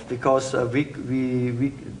 Come off because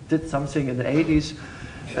we did something in the 80s,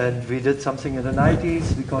 and we did something in the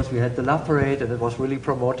 90s because we had the Love Parade, and it was really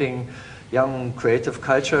promoting young creative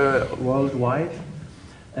culture worldwide.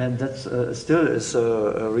 And that still is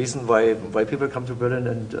a reason why people come to Berlin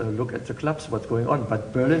and look at the clubs, what's going on.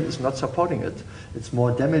 But Berlin is not supporting it. It's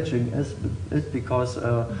more damaging it because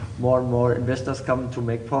more and more investors come to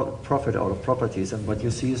make profit out of properties. And what you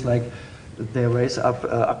see is like they raise up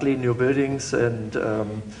ugly new buildings, and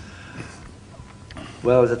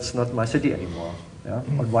well, that's not my city anymore. Yeah?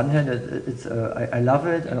 On one hand, I love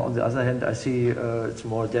it, and on the other hand, I see it's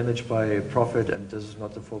more damaged by profit, and this is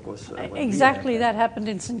not the focus. Exactly, that happened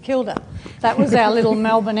in St Kilda. That was our little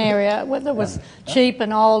Melbourne area, where it was cheap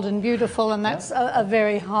and old and beautiful, and that's a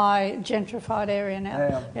very high gentrified area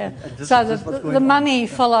now. So the money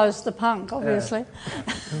follows the punk, obviously.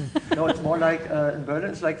 No, it's more like in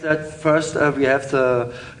Berlin, it's like that. First, we have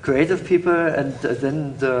the creative people, and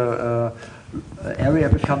then the area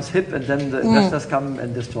becomes hip, and then the investors come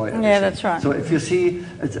and destroy everything. Yeah, that's right. So if you see,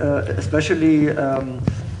 it's, especially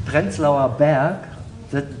Prenzlauer Berg,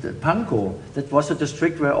 that Pankow, that was a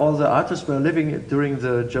district where all the artists were living during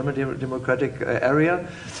the German democratic area,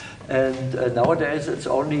 and nowadays it's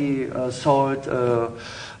only sold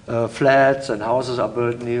flats, and houses are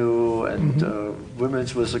built new, and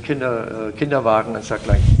women's with a Kinderwagen and stuff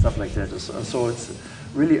like that. So it's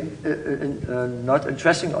really not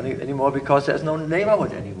interesting anymore because there's no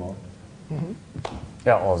neighborhood anymore.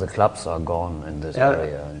 Yeah, all the clubs are gone in this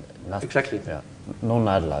area. Exactly. Yeah, no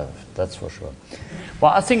nightlife, that's for sure.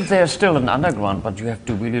 Well, I think there's still an underground, but you have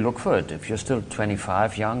to really look for it. If you're still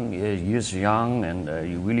 25 years young, and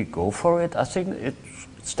you really go for it, I think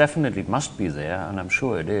it's definitely must be there, and I'm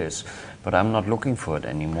sure it is. But I'm not looking for it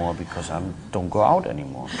anymore because I don't go out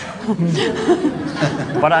anymore.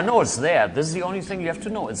 But I know it's there. This is the only thing you have to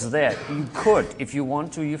know. It's there. You could, if you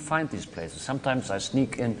want to, you find these places. Sometimes I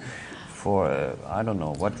sneak in for, I don't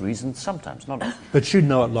know what reason, sometimes, not often. But you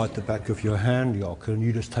know it like the back of your hand, Jock, and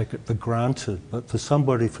you just take it for granted. But for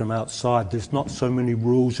somebody from outside, there's not so many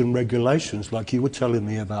rules and regulations like you were telling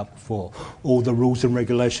me about before. All the rules and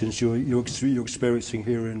regulations you're experiencing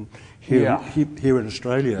here in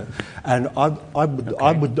Australia, and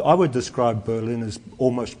I would describe Berlin as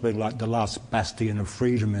almost being like the last bastion of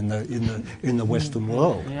freedom in the Western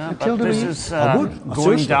world. Yeah, but this is going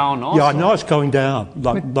seriously. down also. Yeah, I know it's going down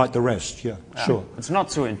like the rest. Yeah, sure. It's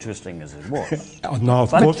not so interesting as it was. No, of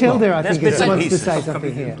course not. Matilda, I think, wants to say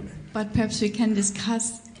something here. But perhaps we can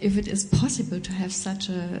discuss if it is possible to have such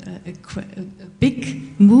a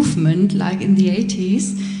big movement like in the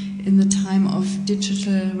 80s, in the time of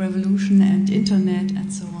digital revolution and internet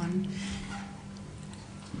and so on.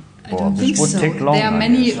 I don't think so. There are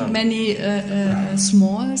many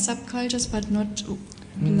small subcultures, but not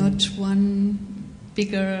one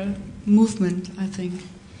bigger movement, I think.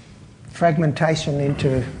 Fragmentation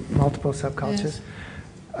into multiple subcultures.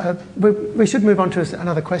 Yes. We should move on to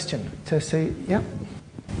another question to see. Yeah.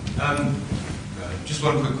 Just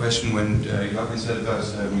one quick question. When Joachim said about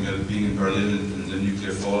being in Berlin and the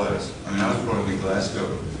nuclear fallout, I mean, I was brought up in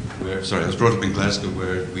Glasgow,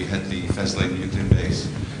 where we had the Faslane nuclear base.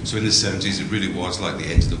 So in the 70s, it really was like the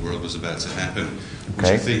end of the world was about to happen. Which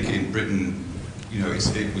I think in Britain,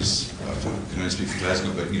 it was. I can only speak for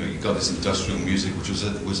Glasgow, but you got this industrial music, which was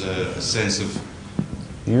a sense of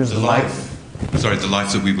the life. Sorry, the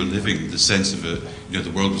life that we were living, the sense of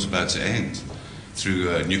the world was about to end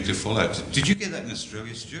through nuclear fallout. Did you get that in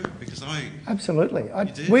Australia, Stuart? Because absolutely.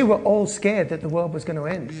 We were all scared that the world was going to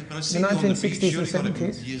end. Yeah, but I the see 1960s and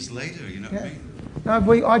 70s. Years later, you know what I mean?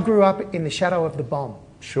 No, I grew up in the shadow of the bomb.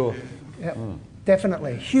 Sure. Yeah,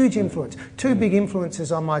 definitely. Huge influence. Two big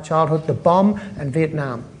influences on my childhood, the bomb and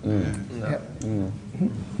Vietnam.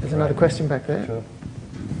 There's another question back there. Sure.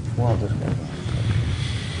 Well, this one.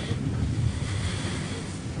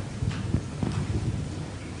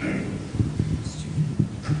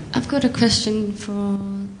 I've got a question for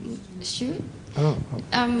Stuart. Oh.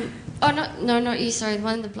 Not you. Sorry, the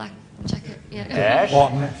one in the black jacket. Yeah. Ash?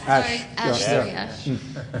 Sorry, Ash. Sorry, Ash.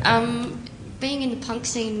 Being in the punk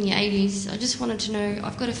scene in the 80s, I just wanted to know.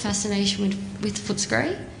 I've got a fascination with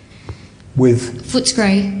Footscray. With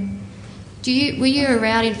Footscray. Were you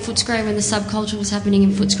around in Footscray when the subculture was happening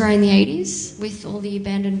in Footscray in the 80s, with all the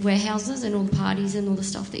abandoned warehouses and all the parties and all the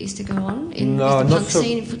stuff that used to go on in the punk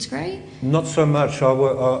scene in Footscray? Not so much.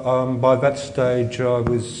 By that stage, I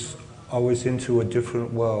was into a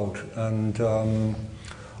different world, and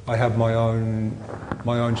I had my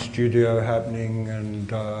own studio happening,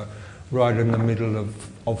 and right in the middle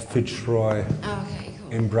of Fitzroy. Oh, okay.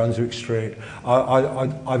 In Brunswick Street.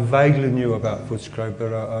 I vaguely knew about Footscray,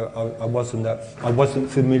 but I wasn't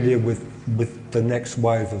familiar with the next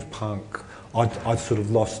wave of punk. I'd sort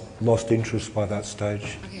of lost interest by that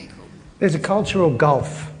stage. Okay, cool. There's a cultural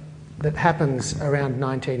gulf that happens around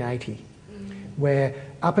 1980, where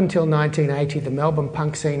up until 1980 the Melbourne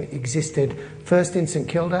punk scene existed first in St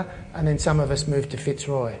Kilda, and then some of us moved to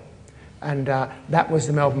Fitzroy. And that was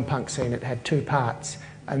the Melbourne punk scene. It had two parts.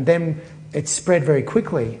 And then it spread very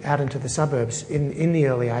quickly out into the suburbs in the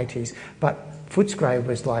early 80s, but Footscray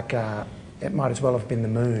was like, it might as well have been the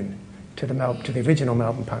moon to the original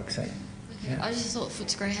Melbourne punk scene. Okay. Yeah. I just thought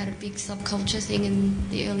Footscray had a big subculture thing in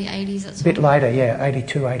the early 80s. That's a bit later, yeah,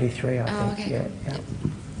 82, 83, I think. Okay. Yeah.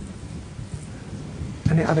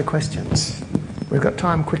 Any other questions? We've got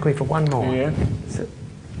time quickly for one more. Yeah.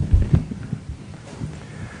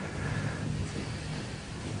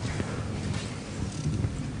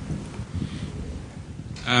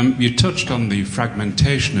 You touched on the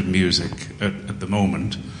fragmentation of music at the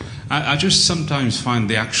moment. I just sometimes find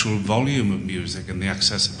the actual volume of music and the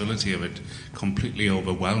accessibility of it completely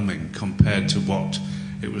overwhelming compared to what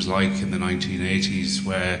it was like in the 1980s,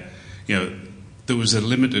 where there was a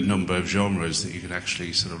limited number of genres that you could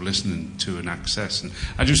actually sort of listen to and access. And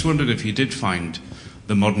I just wondered if you did find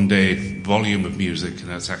the modern day volume of music and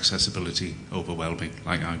its accessibility overwhelming,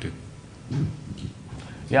 like I do.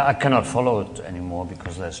 Yeah, I cannot follow it anymore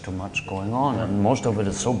because there's too much going on, and most of it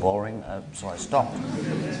is so boring, so I stopped.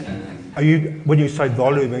 When you say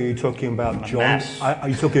volume, are you talking about genres? Are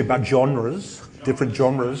you talking about genres, different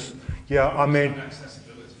genres? Yeah, I mean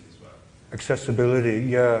accessibility as well. Accessibility,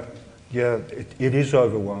 yeah, it is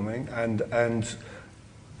overwhelming, and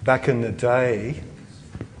back in the day,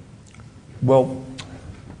 well,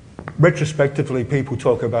 retrospectively, people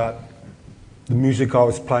talk about the music I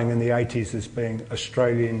was playing in the 80s as being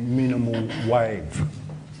Australian minimal wave.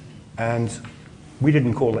 And we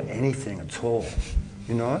didn't call it anything at all,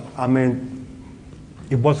 I mean,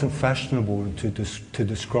 it wasn't fashionable to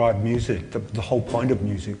describe music. The whole point of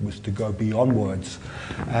music was to go beyond words.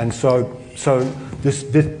 And so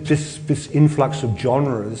this influx of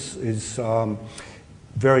genres is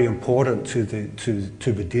very important to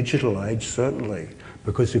the digital age, certainly,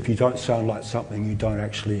 because if you don't sound like something, you don't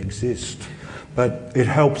actually exist. But it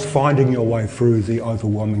helps finding your way through the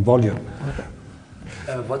overwhelming volume.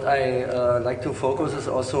 What I like to focus is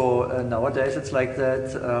also nowadays it's like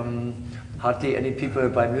that hardly any people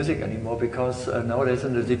buy music anymore, because nowadays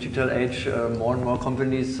in the digital age more and more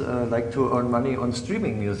companies like to earn money on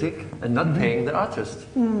streaming music and not paying the artist.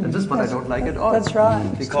 And this is what I don't like at all. That's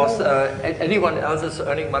right. Because anyone else is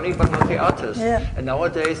earning money but not the artist. Yeah. And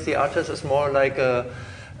nowadays the artist is more like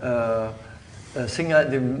a singer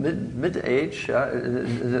in the mid-age,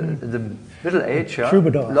 the middle age,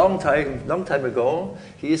 long time ago.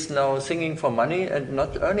 He is now singing for money and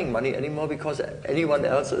not earning money anymore, because anyone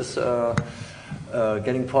else is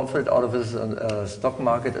getting profit out of his stock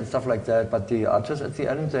market and stuff like that. But the artists at the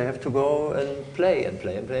end, they have to go and play and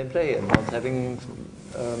not having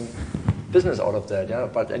business out of that. Yeah.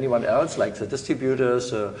 But anyone else, like the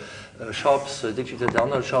distributors, shops, digital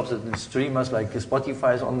download shops, and streamers like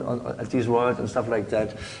Spotify's on at these world and stuff like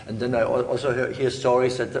that. And then I also hear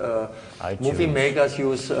stories that movie makers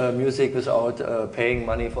use music without paying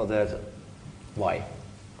money for that. Why?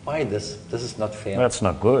 Why this? This is not fair. That's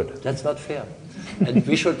not good. That's not fair. And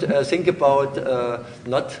we should think about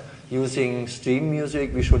not using stream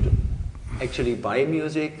music. We should actually buy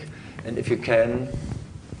music, and if you can,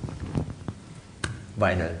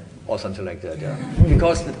 vinyl or something like that, yeah.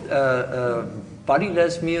 Because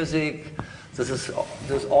bodiless music, this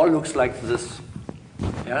all looks like this,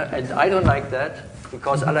 yeah. And I don't like that,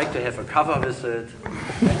 because I like to have a cover with it,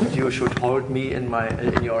 and you should hold me in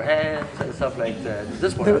your hands and stuff like that.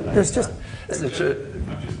 This is what I like. There's just. I'm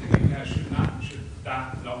just thinking, should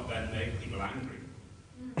that not then make people angry?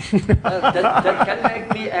 that can make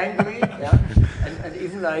me angry, yeah. And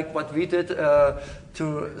even like what we did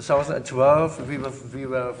 2012, we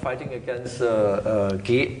were fighting against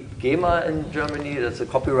GEMA in Germany. That's a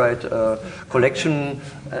copyright collection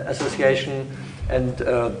association, and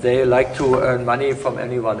they like to earn money from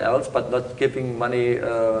anyone else, but not giving money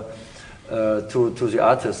to the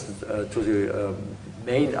artists, to the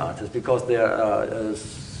main artists, because there are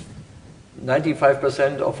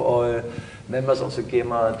 95% of all members of the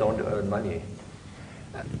GEMA don't earn money.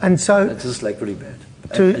 And so this is like really bad.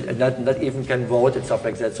 And not even can vote and stuff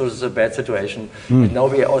like that. So this is a bad situation. And now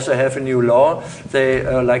we also have a new law. They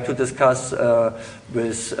like to discuss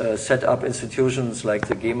with set up institutions like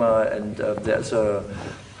the GEMA, and there's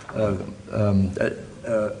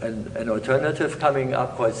an alternative coming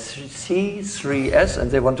up called C3S,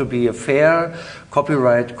 and they want to be a fair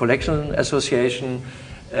copyright collection association.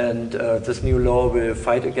 And this new law will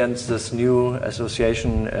fight against this new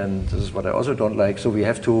association, and this is what I also don't like. So we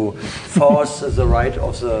have to force the right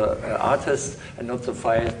of the artist, and not the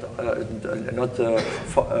fight, not the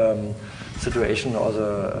situation or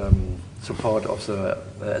the support of the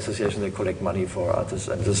association. They collect money for artists,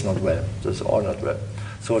 and this is not well. This is all not well.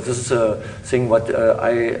 So this is a thing what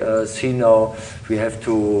I see now. We have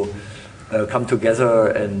to come together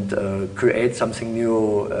and create something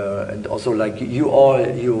new, and also like you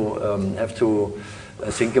have to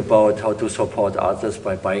think about how to support artists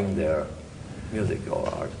by buying their music or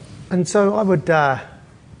art. And so I would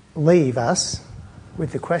leave us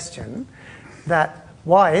with the question that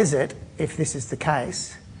why is it, if this is the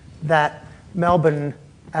case, that Melbourne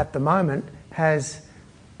at the moment has,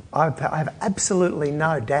 I have absolutely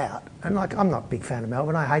no doubt, and like I'm not a big fan of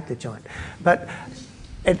Melbourne, I hate the joint, but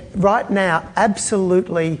it right now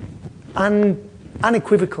absolutely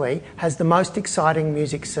unequivocally has the most exciting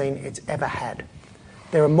music scene it's ever had.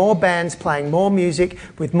 There are more bands playing more music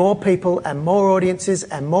with more people and more audiences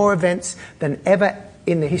and more events than ever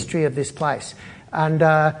in the history of this place. And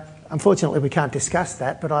unfortunately we can't discuss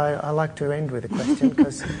that, but I like to end with a question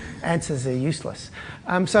because answers are useless.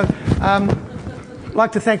 I'd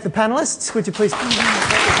like to thank the panellists. Would you please...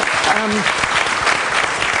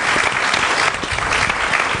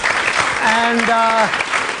 And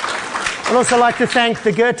I'd also like to thank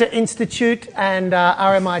the Goethe Institute and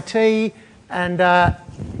RMIT, and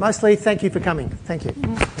mostly thank you for coming. Thank you.